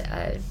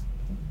a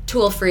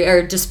tool-free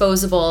or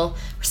disposable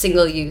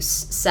single-use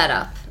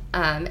setup.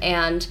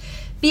 And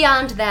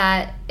beyond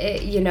that,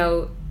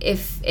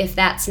 if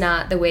that's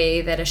not the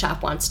way that a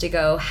shop wants to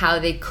go, how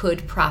they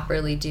could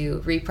properly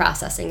do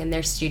reprocessing in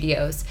their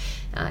studios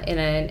in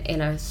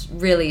a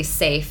really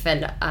safe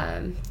and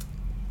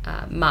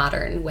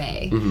modern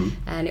way.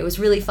 And it was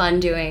really fun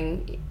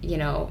doing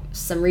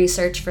some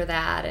research for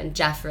that, and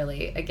Jeff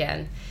really,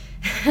 again,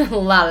 a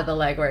lot of the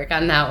legwork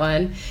on that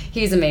one.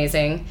 He's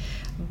amazing.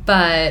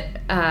 But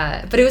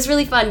it was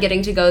really fun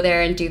getting to go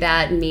there and do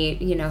that and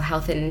meet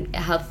health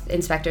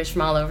inspectors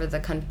from all over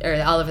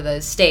the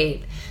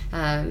state,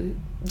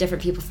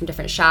 different people from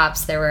different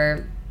shops. There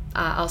were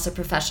also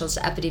professionals,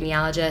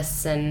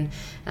 epidemiologists, and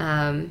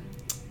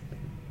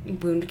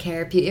wound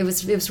care. It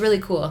was really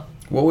cool.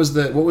 What was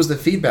the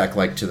feedback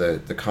like to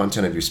the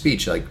content of your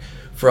speech, like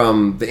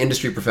from the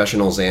industry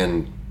professionals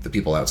and the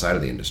people outside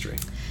of the industry?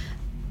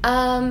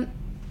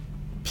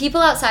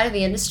 People outside of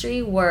the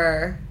industry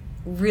were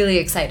really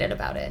excited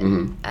about it.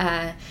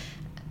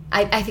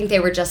 I think they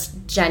were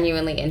just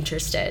genuinely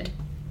interested.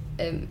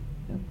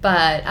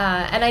 But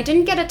I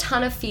didn't get a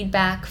ton of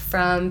feedback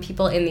from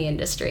people in the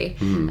industry.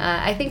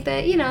 I think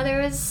that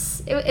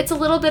it's a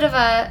little bit of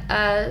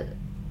a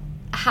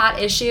hot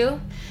issue,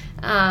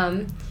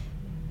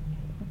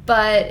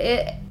 but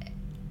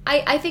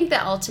I think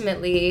that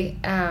ultimately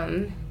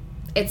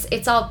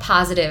it's all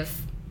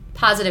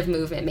positive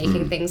movement,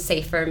 making things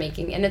safer,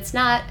 and it's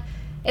not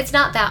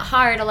that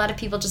hard. A lot of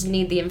people just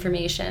need the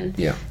information.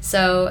 Yeah.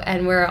 So,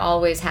 and we're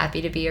always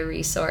happy to be a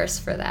resource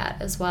for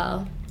that as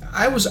well.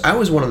 I was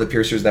one of the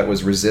piercers that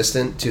was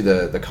resistant to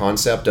the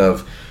concept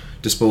of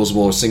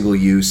disposable or single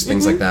use,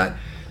 things like that.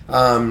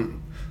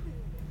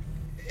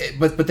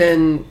 But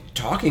then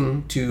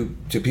talking to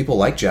people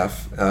like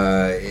Jeff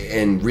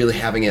and really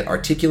having it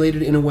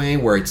articulated in a way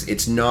where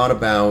it's not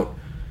about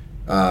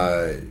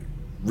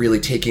really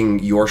taking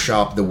your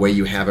shop the way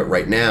you have it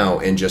right now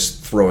and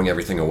just throwing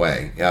everything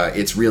away.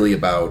 It's really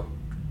about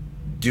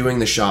doing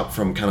the shop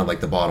from kind of like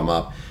the bottom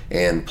up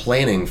and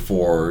planning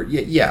for,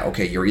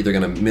 okay, you're either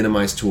going to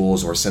minimize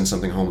tools or send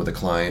something home with a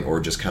client or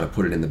just kind of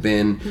put it in the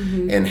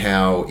bin. And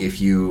how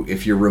if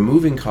you're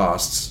removing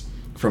costs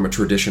from a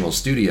traditional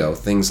studio,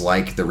 things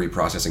like the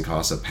reprocessing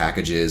costs of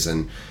packages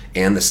and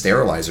the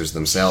sterilizers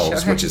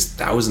themselves, which is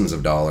thousands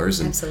of dollars,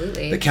 and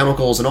absolutely, the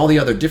chemicals and all the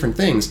other different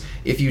things.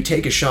 If you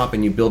take a shop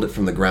and you build it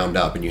from the ground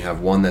up and you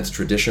have one that's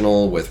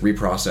traditional with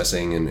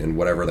reprocessing and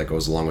whatever that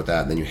goes along with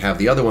that, and then you have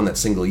the other one that's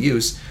single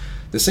use,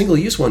 the single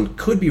use one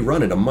could be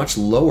run at a much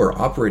lower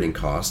operating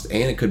cost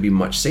and it could be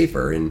much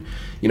safer. And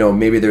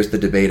maybe there's the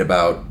debate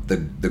about the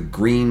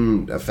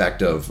green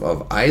effect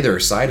of either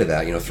side of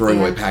that, throwing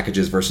away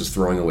packages versus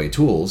throwing away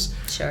tools.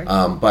 Sure.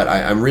 But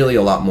I'm really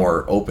a lot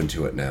more open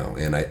to it now,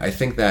 and I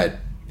think that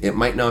it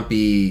might not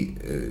be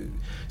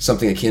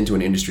something akin to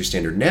an industry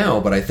standard now,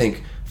 but I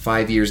think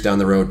 5 years down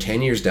the road,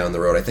 10 years down the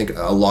road, I think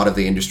a lot of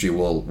the industry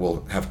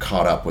will have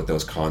caught up with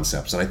those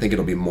concepts, and I think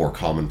it'll be more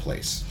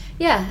commonplace.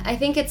 Yeah, I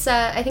think it's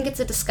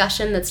a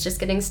discussion that's just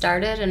getting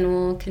started and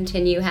will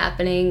continue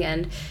happening,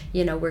 and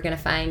we're going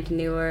to find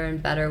newer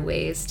and better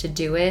ways to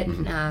do it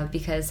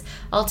because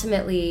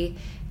ultimately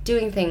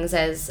doing things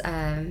as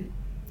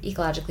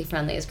ecologically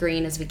friendly, as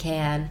green as we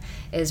can,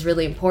 is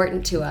really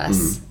important to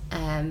us.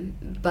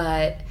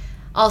 But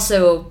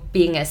also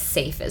being as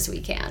safe as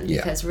we can,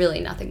 because really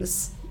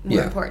nothing's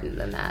more important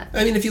than that.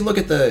 I mean, if you look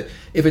at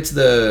if it's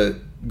the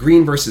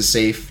green versus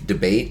safe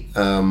debate,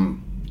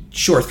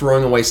 sure,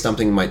 throwing away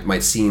something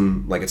might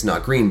seem like it's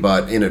not green,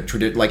 but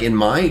like in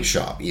my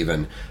shop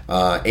even,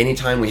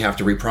 anytime we have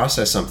to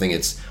reprocess something,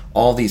 it's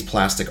all these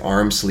plastic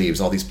arm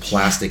sleeves, all these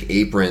plastic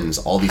aprons,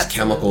 all these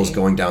chemicals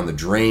going down the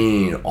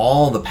drain,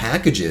 all the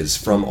packages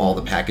from all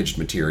the packaged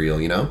material,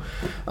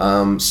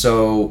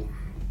 so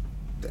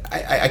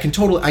I'm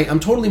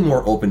totally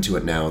more open to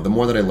it now. The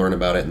more that I learn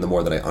about it and the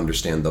more that I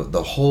understand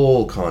the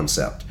whole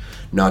concept,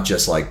 not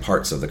just like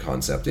parts of the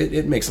concept,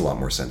 it makes a lot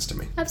more sense to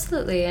me.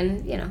 Absolutely.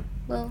 And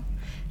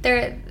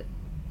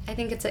I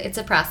think it's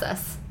a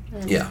process.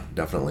 Yeah,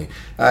 definitely.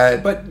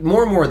 But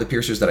more and more of the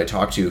piercers that I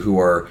talk to who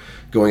are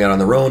going out on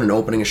their own and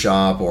opening a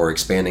shop or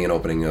expanding and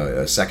opening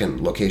a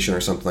second location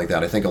or something like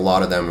that, I think a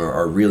lot of them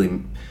are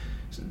really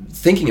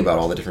thinking about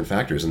all the different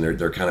factors, and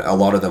they're kind of, a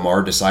lot of them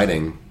are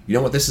deciding, you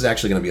know what, this is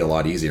actually going to be a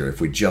lot easier if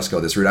we just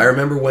go this route. I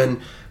remember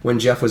when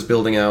Jeff was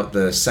building out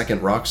the second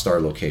Rockstar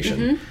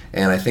location,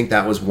 and I think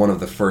that was one of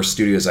the first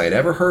studios I had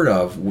ever heard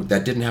of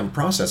that didn't have a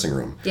processing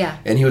room. Yeah.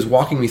 And he was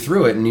walking me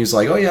through it, and he was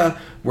like, oh yeah,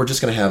 we're just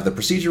going to have the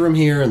procedure room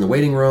here and the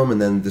waiting room and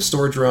then the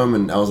storage room.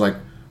 And I was like,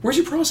 where's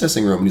your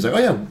processing room? And he's like, oh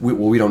yeah,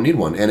 we don't need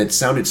one. And it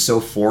sounded so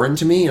foreign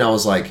to me, and I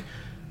was like,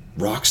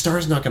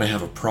 Rockstar's not going to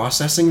have a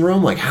processing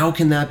room? Like, how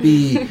can that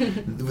be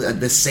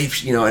the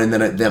safe, and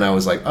then I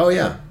was like, oh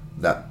yeah,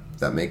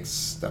 that makes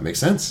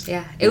sense.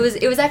 Yeah, it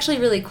was actually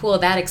really cool,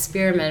 that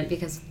experiment,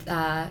 because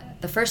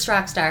the first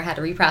Rockstar had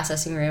a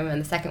reprocessing room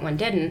and the second one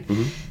didn't.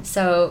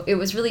 So it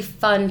was really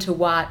fun to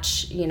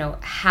watch,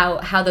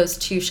 how those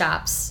two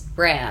shops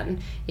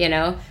ran,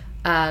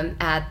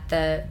 at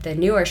the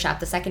newer shop,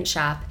 the second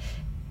shop.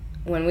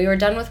 When we were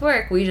done with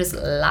work, we just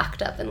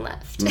locked up and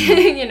left.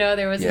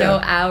 There was no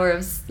hour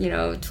of,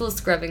 tool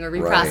scrubbing or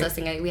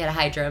reprocessing. Right. We had a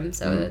hydrum,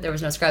 so there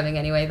was no scrubbing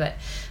anyway, but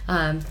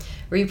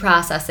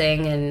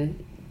reprocessing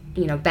and,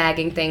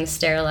 bagging things,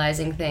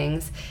 sterilizing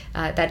things,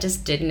 that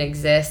just didn't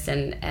exist,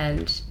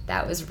 and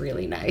that was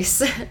really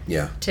nice.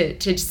 Yeah.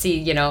 to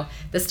see,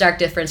 the stark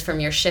difference from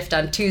your shift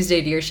on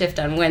Tuesday to your shift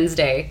on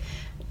Wednesday,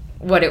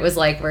 what it was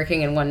like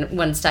working in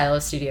one style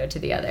of studio to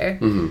the other.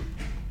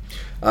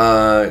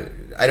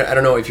 I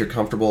don't know if you're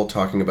comfortable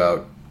talking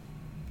about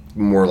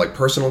more like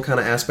personal kind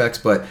of aspects,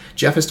 but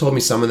Jeff has told me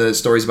some of the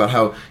stories about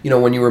how,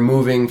 when you were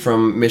moving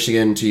from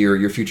Michigan to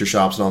your future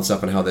shops and all that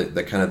stuff, and how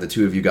the kind of the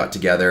two of you got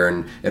together,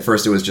 and at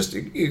first it was just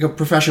a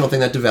professional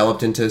thing that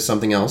developed into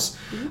something else.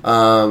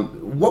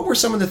 What were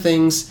some of the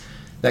things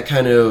that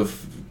kind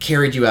of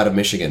carried you out of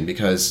Michigan?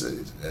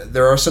 Because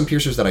there are some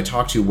piercers that I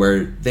talk to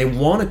where they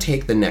want to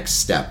take the next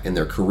step in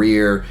their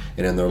career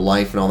and in their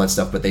life and all that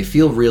stuff, but they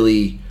feel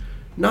really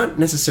not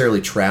necessarily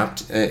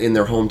trapped in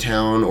their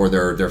hometown or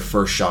their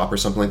first shop or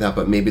something like that,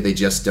 but maybe they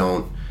just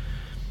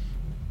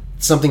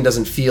something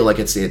doesn't feel like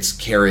it's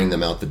carrying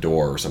them out the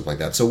door or something like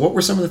that. So what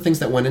were some of the things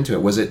that went into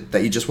it? Was it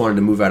that you just wanted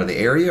to move out of the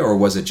area, or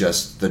was it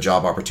just the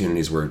job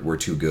opportunities were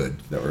too good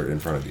that were in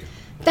front of you?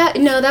 That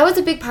was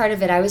a big part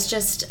of it. I was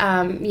just,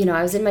 I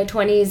was in my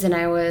 20s, and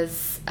I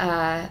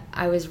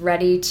was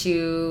ready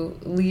to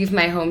leave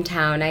my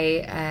hometown.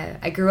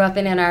 I grew up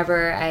in Ann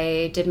Arbor.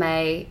 I did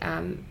my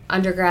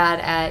undergrad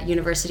at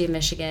University of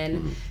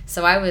Michigan,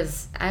 so I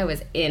was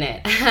in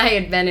it. I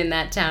had been in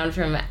that town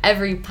from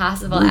every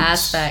possible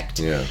aspect,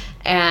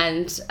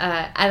 and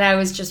I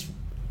was just,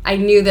 I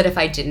knew that if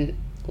I didn't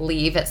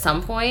leave at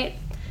some point,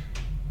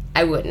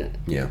 I wouldn't.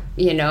 Yeah.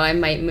 I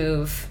might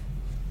move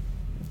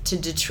to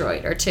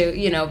Detroit or to,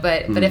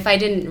 but if I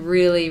didn't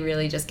really,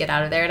 really just get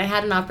out of there, and I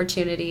had an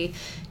opportunity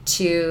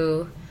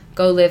to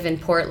go live in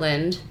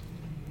Portland,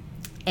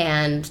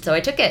 and so I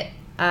took it,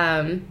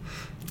 and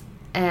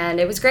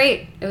it was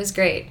great. It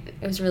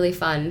was really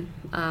fun,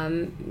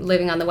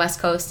 living on the West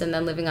Coast and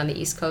then living on the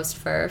East Coast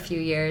for a few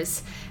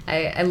years.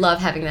 I love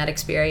having that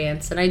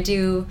experience, and I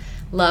do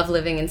love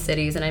living in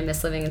cities, and I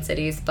miss living in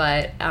cities,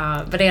 but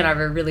Ann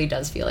Arbor really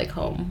does feel like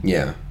home.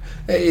 Yeah,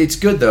 it's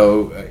good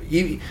though.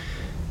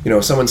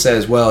 Someone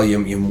says, well,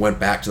 you went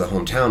back to the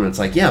hometown, and it's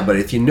like, yeah, but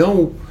if you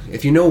know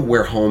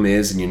where home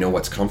is and you know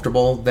what's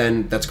comfortable,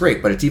 then that's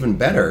great. But it's even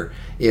better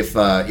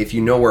if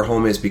you know where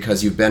home is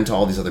because you've been to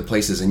all these other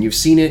places and you've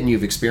seen it and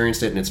you've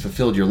experienced it and it's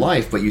fulfilled your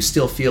life, but you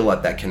still feel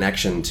that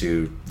connection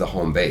to the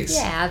home base.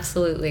 Yeah,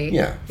 absolutely.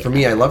 Yeah. For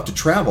me, I love to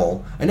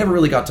travel. I never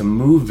really got to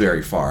move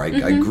very far.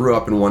 I grew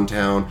up in one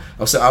town.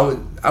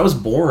 So I was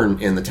born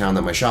in the town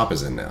that my shop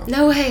is in now.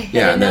 No way.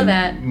 Yeah, I didn't know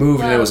that.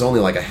 Moved, and it was only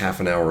like a half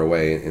an hour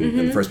away in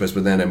the first place,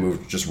 but then I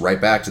moved just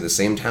right back to the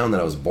same town that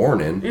I was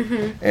born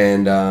in.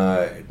 And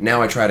now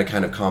I try to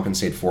kind of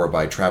compensate for it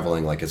by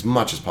traveling like as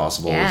much as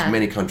possible, as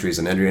many countries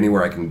and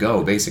anywhere I can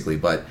go, basically.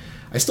 But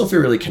I still feel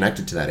really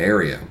connected to that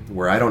area,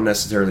 where I don't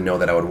necessarily know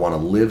that I would want to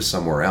live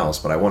somewhere else,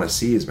 but I want to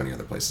see as many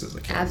other places as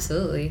I can.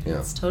 Absolutely. Yeah.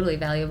 It's totally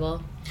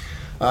valuable.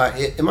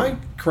 Am I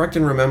correct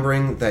in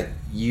remembering that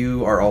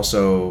you are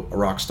also a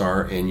rock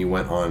star, and you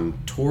went on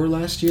tour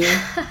last year.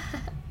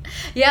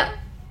 Yep.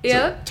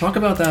 So talk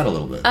about that a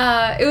little bit.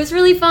 It was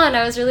really fun.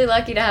 I was really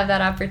lucky to have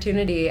that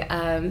opportunity.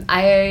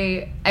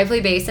 I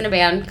play bass in a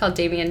band called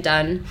Damien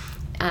Dunn,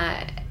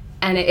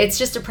 and it's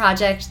just a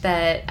project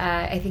that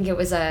I think it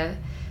was a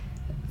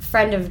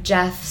friend of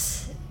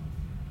Jeff's.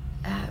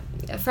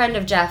 A friend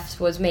of Jeff's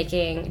was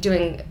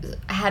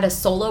had a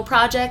solo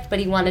project, but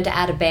he wanted to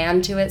add a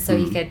band to it so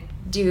he could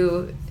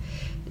do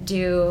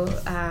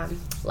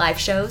live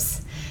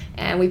shows,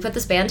 and we put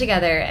this band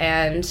together,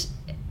 and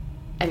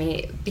I mean,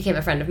 he became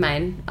a friend of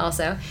mine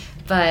also,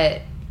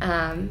 but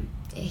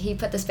he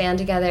put this band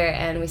together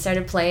and we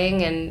started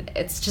playing, and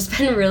it's just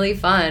been really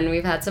fun.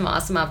 We've had some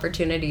awesome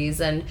opportunities,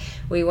 and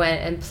we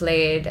went and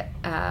played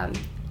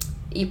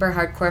Ypres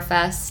Hardcore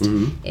Fest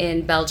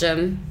in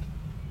Belgium,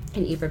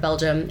 in Ypres,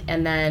 Belgium,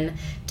 and then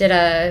did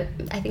a,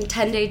 I think,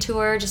 10-day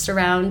tour just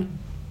around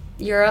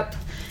Europe.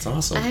 That's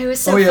awesome. It was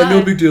so fun.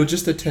 no big deal,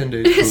 just a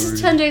 10-day tour. Just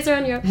 10 days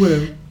around Europe.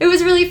 Whatever. It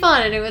was really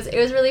fun, and it was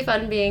really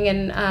fun being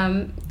in,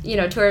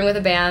 touring with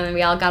a band, and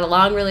we all got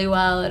along really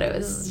well, and it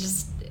was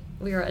just,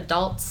 we were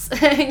adults.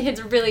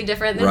 It's really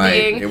different than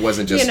being, it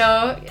wasn't just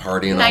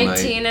partying 19 all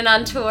night. and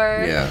on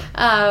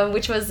tour,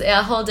 which was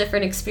a whole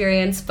different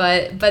experience,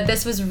 but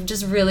this was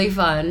just really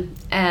fun,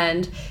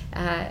 and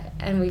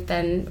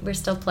we're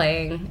still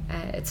playing.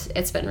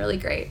 It's been really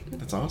great.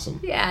 That's awesome.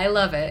 Yeah, I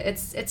love it.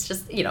 It's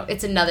just,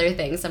 it's another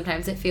thing.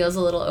 Sometimes it feels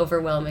a little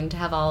overwhelming to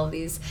have all of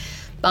these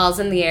balls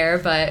in the air,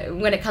 but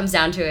when it comes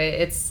down to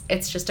it,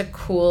 it's just a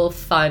cool,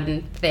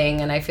 fun thing,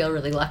 and I feel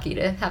really lucky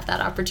to have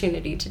that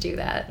opportunity to do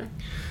that.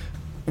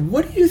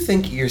 What do you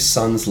think your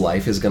son's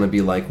life is going to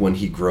be like when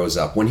he grows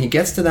up? When he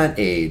gets to that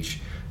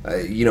age,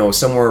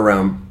 somewhere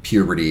around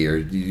puberty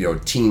or,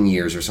 teen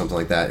years or something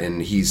like that,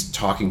 and he's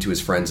talking to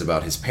his friends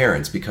about his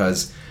parents,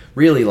 because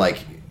really,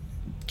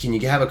 can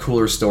you have a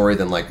cooler story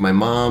than, my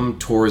mom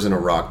tours in a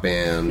rock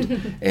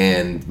band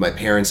and my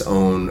parents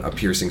own a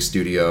piercing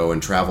studio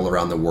and travel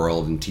around the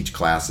world and teach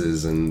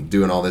classes and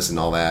doing all this and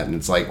all that, and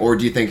it's or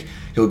do you think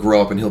he'll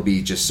grow up and he'll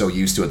be just so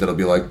used to it that he'll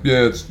be like,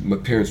 yeah, my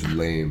parents are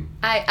lame?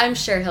 I'm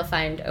sure he'll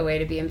find a way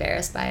to be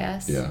embarrassed by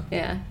us. Yeah.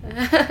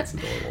 It's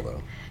adorable,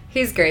 though.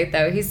 He's great,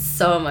 though. He's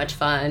so much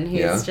fun.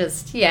 He's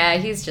just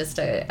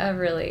a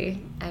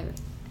really,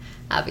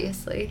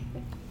 obviously,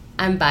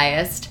 I'm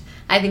biased.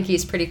 I think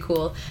he's pretty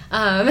cool.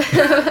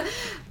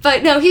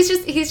 But no, he's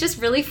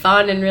just really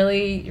fun and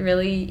really,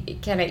 really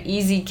kind of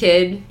easy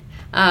kid.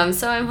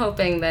 So I'm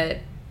hoping that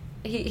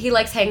he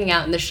likes hanging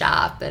out in the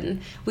shop,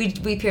 and we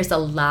pierce a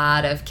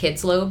lot of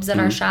kids' lobes in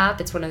our shop.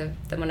 It's one of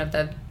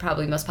the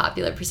probably most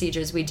popular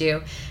procedures we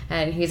do,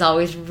 and he's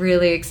always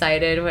really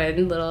excited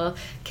when little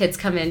kids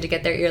come in to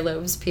get their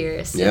earlobes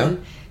pierced. Yeah.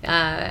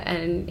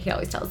 And he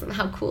always tells them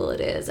how cool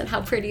it is and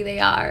how pretty they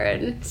are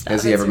and stuff.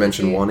 Has he ever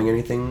mentioned wanting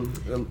anything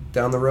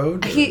down the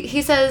road?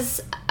 He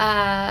says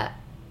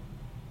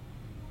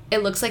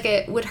it looks like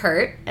it would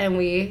hurt, and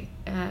we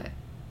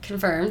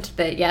confirmed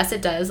that yes,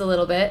 it does a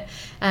little bit.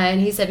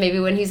 And he said maybe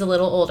when he's a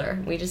little older.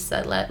 We just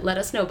said let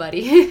us know, buddy.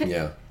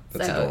 Yeah.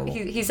 That's so adorable.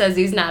 he says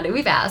he's not.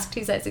 We've asked.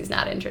 He says he's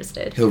not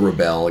interested. He'll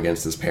rebel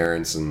against his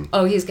parents and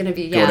he's gonna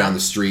be go down the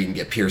street and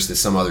get pierced at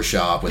some other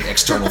shop with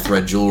external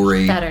thread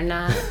jewelry. Better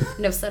not.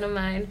 No son of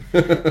mine.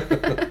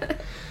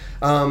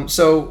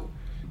 So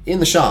in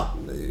the shop,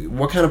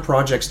 what kind of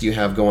projects do you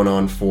have going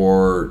on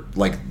for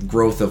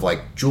growth of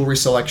jewelry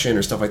selection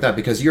or stuff like that?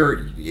 Because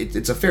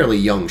it's a fairly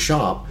young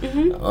shop.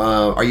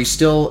 Are you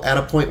still at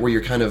a point where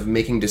you're kind of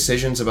making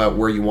decisions about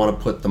where you want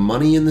to put the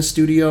money in the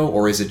studio,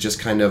 or is it just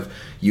kind of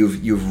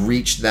you've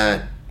reached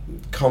that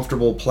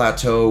comfortable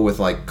plateau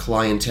with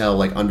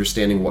clientele,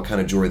 understanding what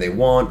kind of jewelry they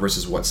want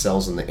versus what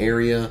sells in the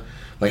area?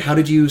 How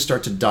did you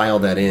start to dial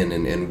that in,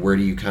 and where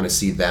do you kind of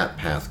see that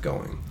path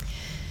going?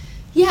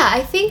 Yeah,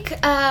 I think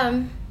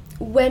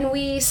when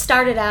we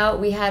started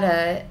out, we had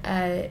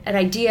an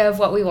idea of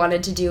what we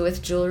wanted to do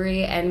with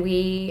jewelry, and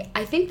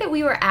I think that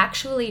we were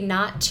actually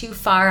not too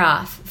far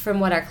off from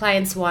what our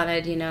clients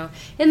wanted.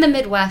 In the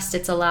Midwest,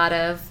 it's a lot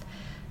of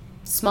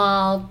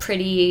small,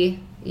 pretty,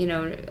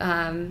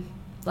 a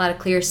lot of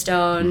clear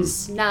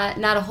stones,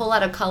 not a whole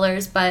lot of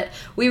colors, but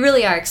we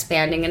really are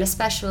expanding, and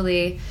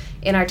especially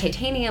in our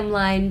titanium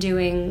line,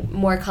 doing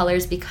more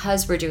colors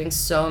because we're doing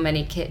so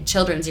many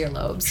children's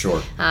earlobes.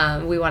 Sure.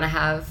 We want to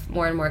have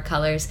more and more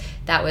colors.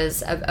 That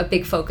was a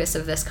big focus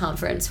of this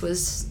conference,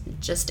 was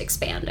just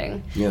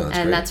expanding. Yeah, that's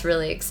and great. That's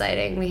really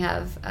exciting. We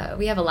have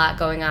a lot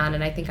going on,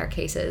 and I think our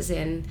cases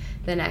in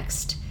the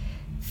next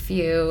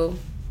few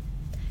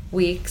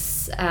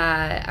weeks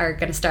are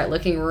going to start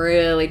looking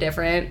really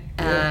different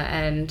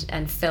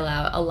and fill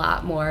out a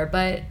lot more.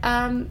 But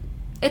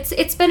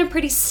it's been a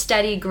pretty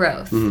steady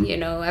growth.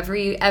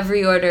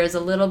 Every order is a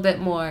little bit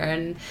more,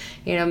 and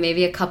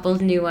maybe a couple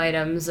of new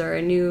items or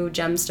a new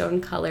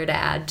gemstone color to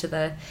add to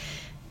the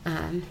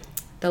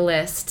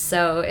list.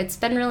 So it's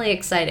been really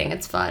exciting.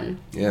 It's fun.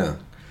 Yeah.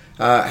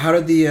 How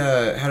did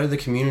the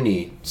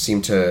community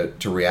seem to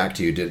react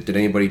to you? Did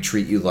anybody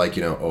treat you like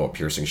a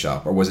piercing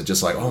shop, or was it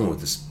just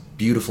this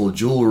beautiful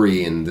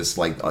jewelry and this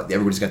like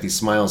everybody's got these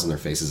smiles on their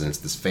faces, and it's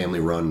this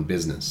family-run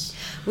business.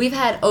 We've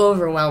had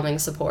overwhelming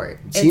support.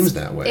 It seems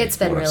that way. It's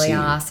been really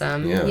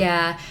awesome.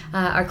 Yeah.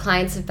 Our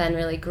clients have been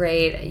really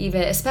great.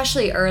 Even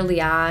especially early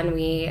on,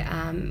 we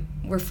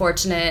were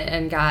fortunate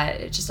and got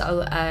just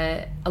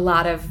a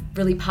lot of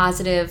really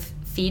positive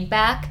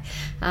feedback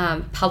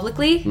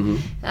publicly,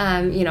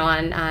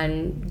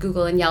 on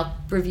Google and Yelp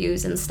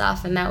reviews and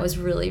stuff, and that was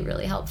really,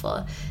 really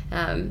helpful.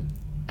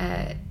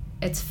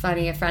 It's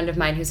funny, a friend of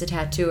mine who's a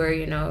tattooer,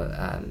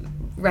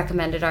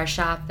 recommended our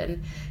shop,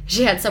 and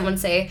she had someone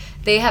say,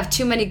 they have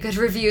too many good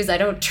reviews, I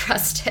don't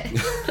trust it.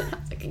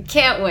 Like,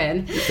 can't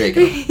win. You're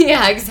faking.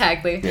 Yeah,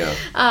 exactly. Yeah.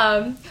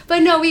 But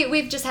no,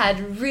 we've just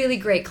had really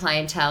great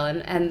clientele,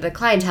 and the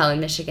clientele in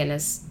Michigan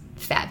is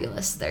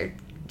fabulous. They're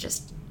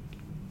just,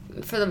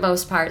 for the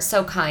most part,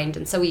 so kind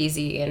and so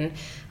easy,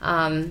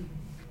 and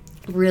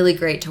really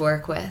great to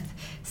work with.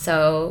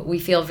 So we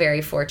feel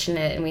very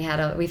fortunate, and we've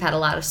had a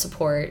lot of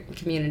support,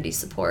 community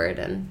support,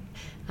 and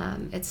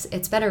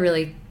it's been a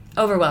really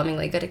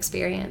overwhelmingly good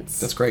experience.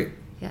 That's great.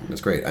 Yeah. That's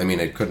great. I mean,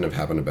 it couldn't have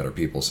happened to better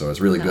people, so it's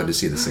really good to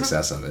see the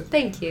success of it.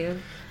 Thank you.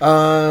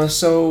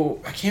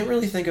 So I can't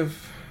really think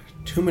of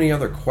too many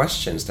other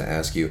questions to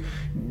ask you.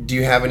 Do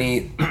you have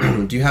any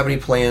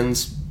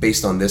plans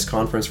based on this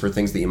conference for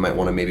things that you might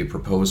want to maybe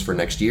propose for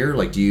next year?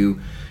 Like, do you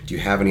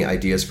have any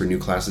ideas for new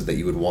classes that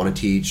you would want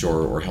to teach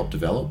or help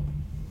develop?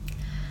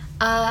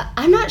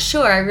 I'm not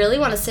sure. I really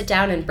want to sit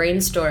down and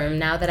brainstorm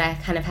now that I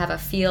kind of have a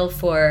feel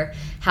for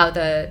how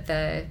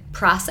the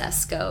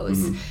process goes.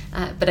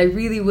 Mm-hmm. But I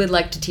really would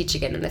like to teach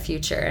again in the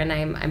future, and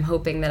I'm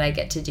hoping that I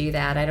get to do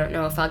that. I don't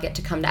know if I'll get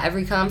to come to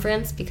every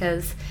conference,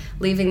 because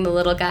leaving the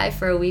little guy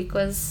for a week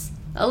was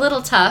a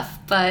little tough,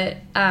 but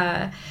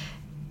I'm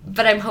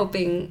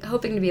hoping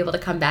to be able to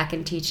come back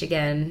and teach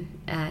again.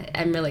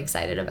 I'm really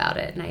excited about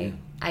it, and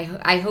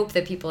I hope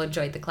that people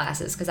enjoyed the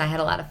classes, because I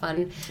had a lot of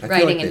fun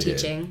writing and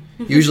teaching.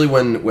 Usually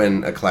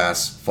when a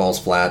class falls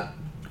flat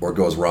or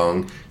goes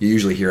wrong, you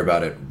usually hear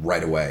about it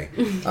right away.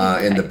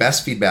 And the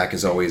best feedback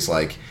is always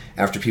like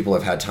after people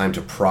have had time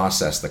to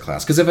process the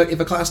class. Because if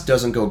a class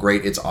doesn't go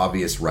great, it's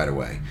obvious right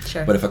away.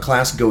 Sure. But if a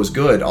class goes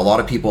good, a lot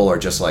of people are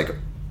just like,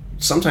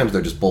 sometimes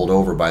they're just bowled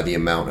over by the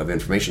amount of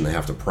information they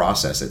have to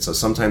process it. So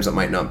sometimes it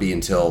might not be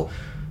until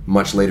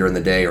much later in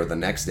the day or the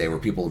next day where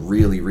people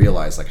really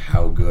realize like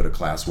how good a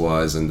class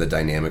was and the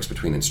dynamics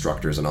between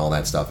instructors and all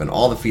that stuff. And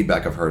all the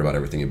feedback I've heard about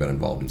everything you've been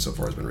involved in so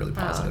far has been really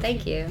positive. Oh,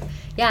 thank you.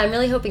 Yeah, I'm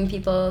really hoping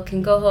people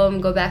can go home,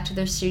 go back to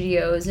their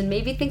studios, and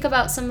maybe think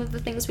about some of the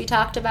things we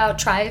talked about,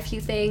 try a few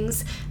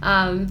things,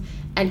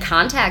 and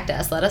contact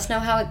us. Let us know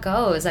how it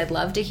goes. I'd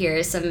love to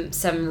hear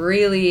some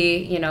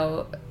really,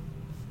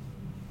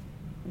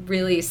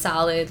 really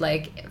solid,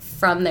 like,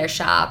 from their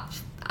shop,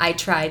 I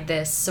tried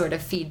this sort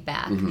of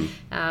feedback,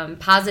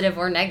 positive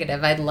or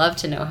negative. I'd love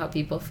to know how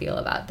people feel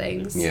about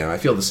things. Yeah, I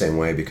feel the same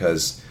way,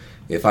 because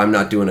if I'm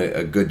not doing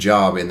a good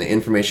job and the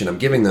information I'm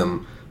giving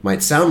them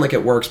might sound like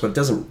it works, but it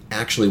doesn't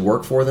actually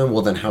work for them,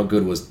 well, then how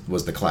good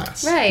was the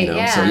class? Right,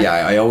 yeah. So, yeah,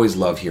 I always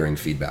love hearing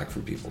feedback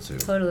from people, too.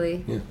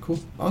 Totally. Yeah, cool.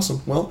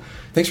 Awesome. Well,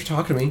 thanks for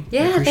talking to me.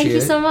 Yeah, thank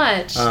you so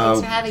much.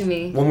 Thanks for having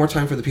me. One more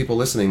time for the people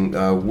listening.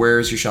 Where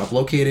is your shop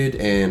located,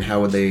 and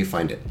how would they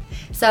find it?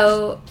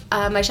 So,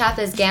 my shop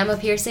is Gamma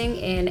Piercing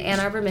in Ann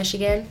Arbor,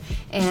 Michigan.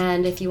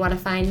 And if you want to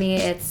find me,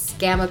 it's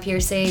Gamma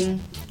Piercing,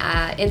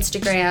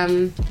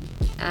 Instagram,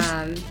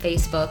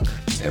 Facebook.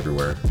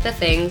 Everywhere. The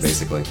things.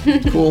 Basically.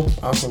 Cool.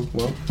 Awesome.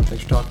 Well,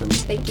 thanks for talking to me.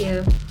 Thank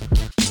you.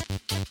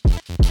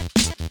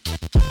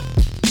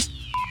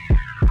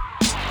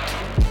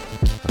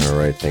 All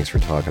right, thanks for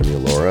talking to me,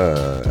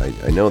 Laura.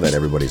 I know that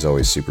everybody's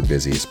always super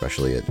busy,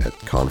 especially at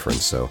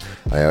conference, so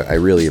I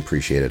really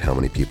appreciated how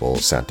many people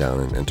sat down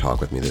and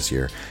talked with me this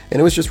year. And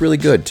it was just really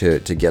good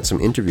to get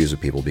some interviews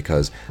with people,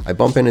 because I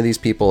bump into these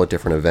people at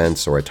different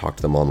events, or I talk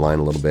to them online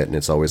a little bit, and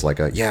it's always like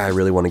I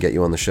really want to get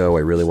you on the show,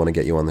 I really want to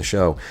get you on the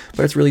show.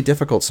 But it's really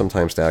difficult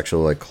sometimes to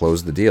actually like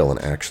close the deal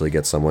and actually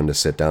get someone to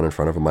sit down in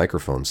front of a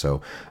microphone.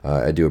 So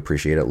I do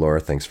appreciate it,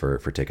 Laura. Thanks for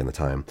taking the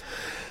time.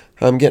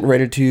 I'm getting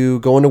ready to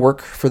go into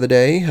work for the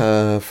day.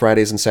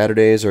 Fridays and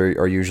Saturdays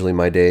are usually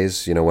my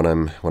days, when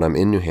I'm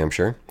in New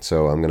Hampshire.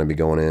 So I'm going to be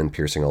going in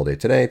piercing all day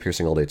today,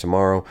 piercing all day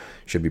tomorrow.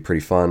 Should be pretty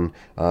fun.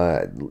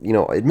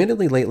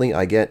 Admittedly lately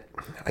I get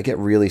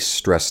really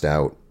stressed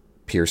out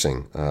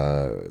piercing.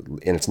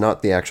 And it's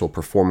not the actual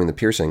performing the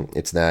piercing.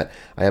 It's that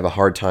I have a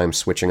hard time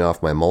switching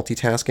off my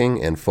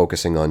multitasking and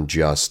focusing on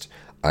just,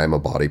 I'm a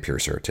body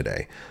piercer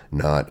today.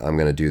 Not, I'm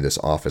going to do this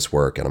office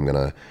work and I'm going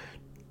to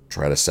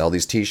try to sell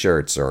these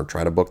t-shirts or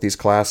try to book these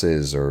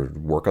classes or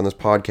work on this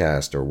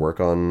podcast or work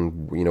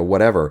on,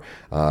 whatever.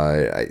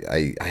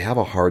 I have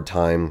a hard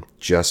time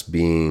just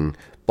being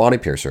body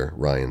piercer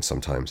Ryan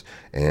sometimes,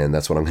 and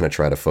that's what I'm going to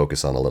try to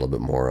focus on a little bit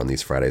more on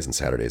these Fridays and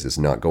Saturdays, is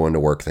not going to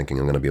work thinking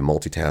I'm going to be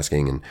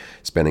multitasking and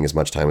spending as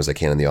much time as I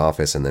can in the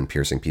office and then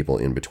piercing people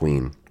in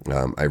between.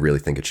 I really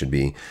think it should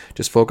be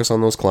just focus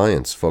on those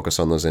clients, focus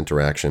on those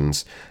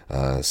interactions,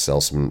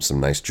 sell some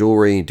nice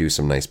jewelry, do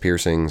some nice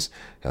piercings,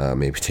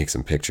 maybe take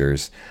some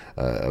pictures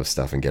of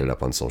stuff and get it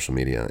up on social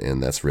media,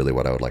 and that's really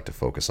what I would like to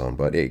focus on.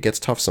 But it gets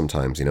tough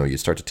sometimes, you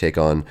start to take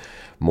on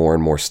more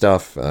and more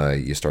stuff,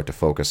 you start to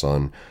focus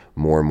on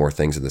more and more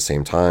things at the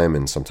same time,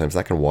 and sometimes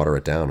that can water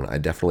it down, and I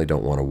definitely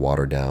don't want to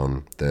water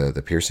down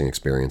the piercing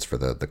experience for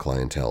the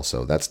clientele,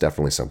 so that's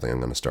definitely something I'm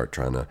going to start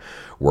trying to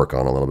work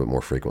on a little bit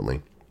more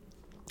frequently.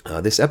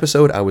 This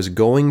episode, I was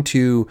going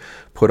to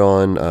put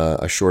on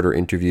a shorter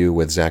interview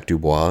with Zach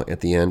Dubois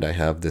at the end. I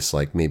have this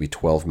maybe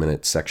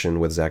 12-minute section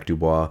with Zach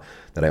Dubois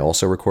that I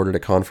also recorded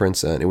at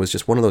conference, and it was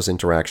just one of those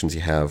interactions you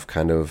have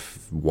kind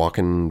of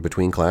walking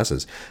between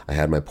classes. I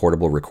had my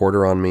portable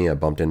recorder on me, I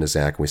bumped into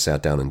Zach, and we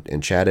sat down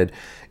and chatted,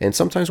 and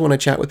sometimes when I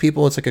chat with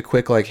people, it's like a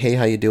quick hey,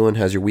 how you doing,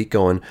 how's your week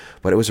going,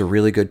 but it was a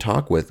really good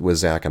talk with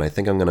Zach, and I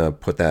think I'm going to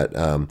put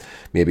that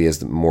maybe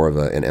as more of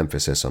an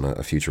emphasis on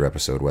a future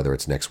episode, whether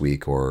it's next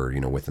week or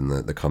within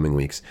the coming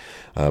weeks,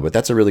 but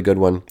that's a really good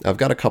one. I've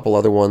got a couple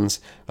other ones,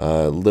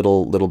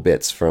 little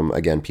bits from,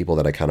 again, people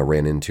that I kind of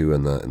ran into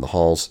in the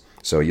halls.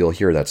 So you'll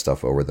hear that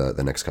stuff over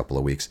the next couple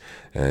of weeks.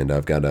 And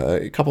I've got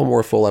a couple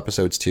more full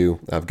episodes too.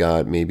 I've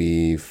got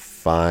maybe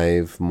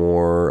 5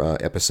 more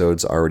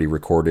episodes already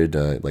recorded,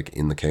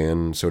 in the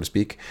can, so to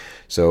speak.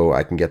 So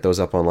I can get those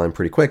up online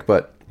pretty quick.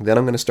 But then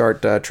I'm going to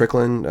start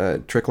trickling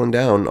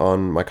down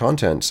on my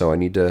content. So I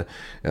need to,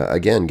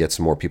 again, get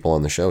some more people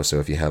on the show. So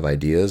if you have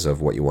ideas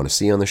of what you want to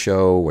see on the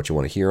show, what you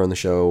want to hear on the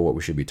show, what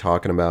we should be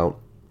talking about,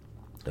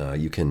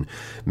 you can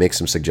make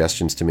some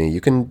suggestions to me.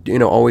 You can,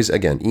 always,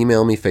 again,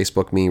 email me,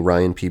 Facebook me,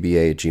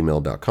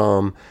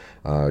 ryanpba@gmail.com.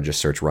 Just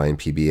search Ryan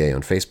PBA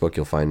on Facebook.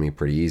 You'll find me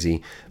pretty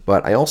easy.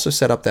 But I also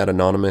set up that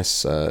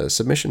anonymous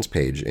submissions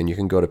page, and you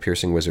can go to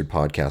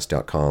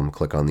piercingwizardpodcast.com,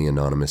 click on the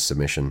anonymous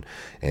submission,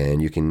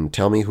 and you can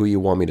tell me who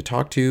you want me to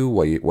talk to,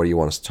 what do you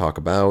want us to talk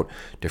about,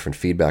 different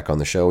feedback on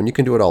the show, and you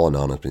can do it all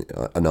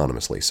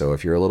anonymously. So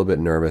if you're a little bit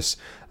nervous,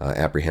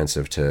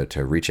 apprehensive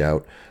to reach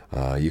out,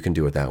 you can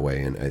do it that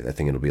way, and I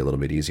think it'll be a little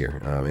bit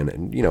easier.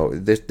 And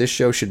this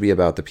show should be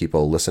about the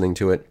people listening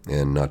to it,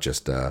 and not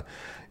just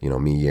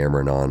me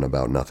yammering on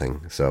about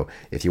nothing. So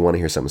if you want to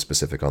hear something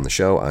specific on the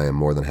show, I am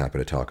more than happy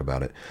to talk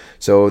about it.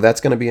 So that's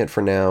going to be it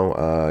for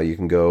now. You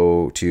can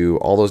go to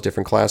all those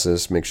different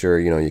classes. Make sure,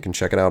 you can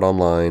check it out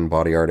online.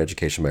 Body Art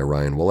Education by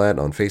Ryan Willett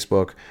on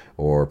Facebook,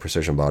 or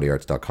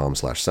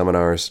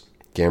precisionbodyarts.com/seminars.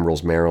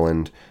 Gambrills,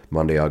 Maryland,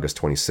 Monday, August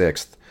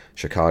 26th.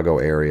 Chicago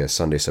area,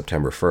 Sunday,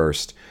 September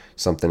 1st.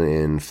 Something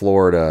in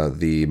Florida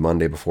the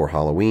Monday before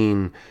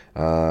Halloween.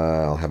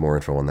 I'll have more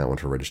info on that one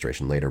for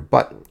registration later,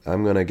 but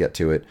I'm going to get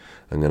to it.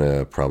 I'm going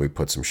to probably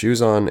put some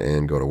shoes on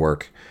and go to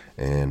work,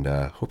 and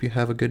hope you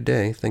have a good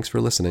day. Thanks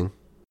for listening.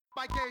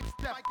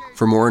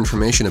 For more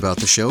information about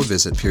the show,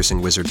 visit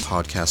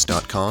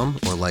piercingwizardpodcast.com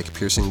or like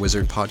Piercing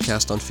Wizard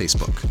Podcast on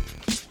Facebook.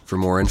 For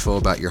more info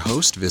about your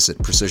host, visit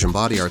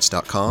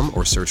precisionbodyarts.com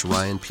or search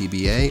Ryan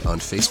PBA on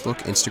Facebook,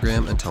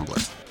 Instagram, and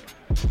Tumblr.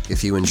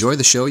 If you enjoy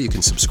the show, you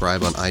can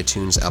subscribe on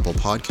iTunes, Apple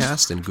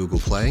Podcast, and Google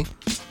Play.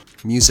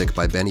 Music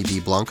by Benny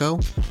B. Blanco.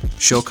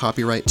 Show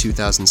copyright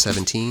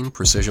 2017,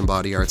 Precision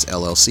Body Arts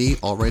LLC,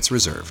 all rights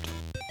reserved.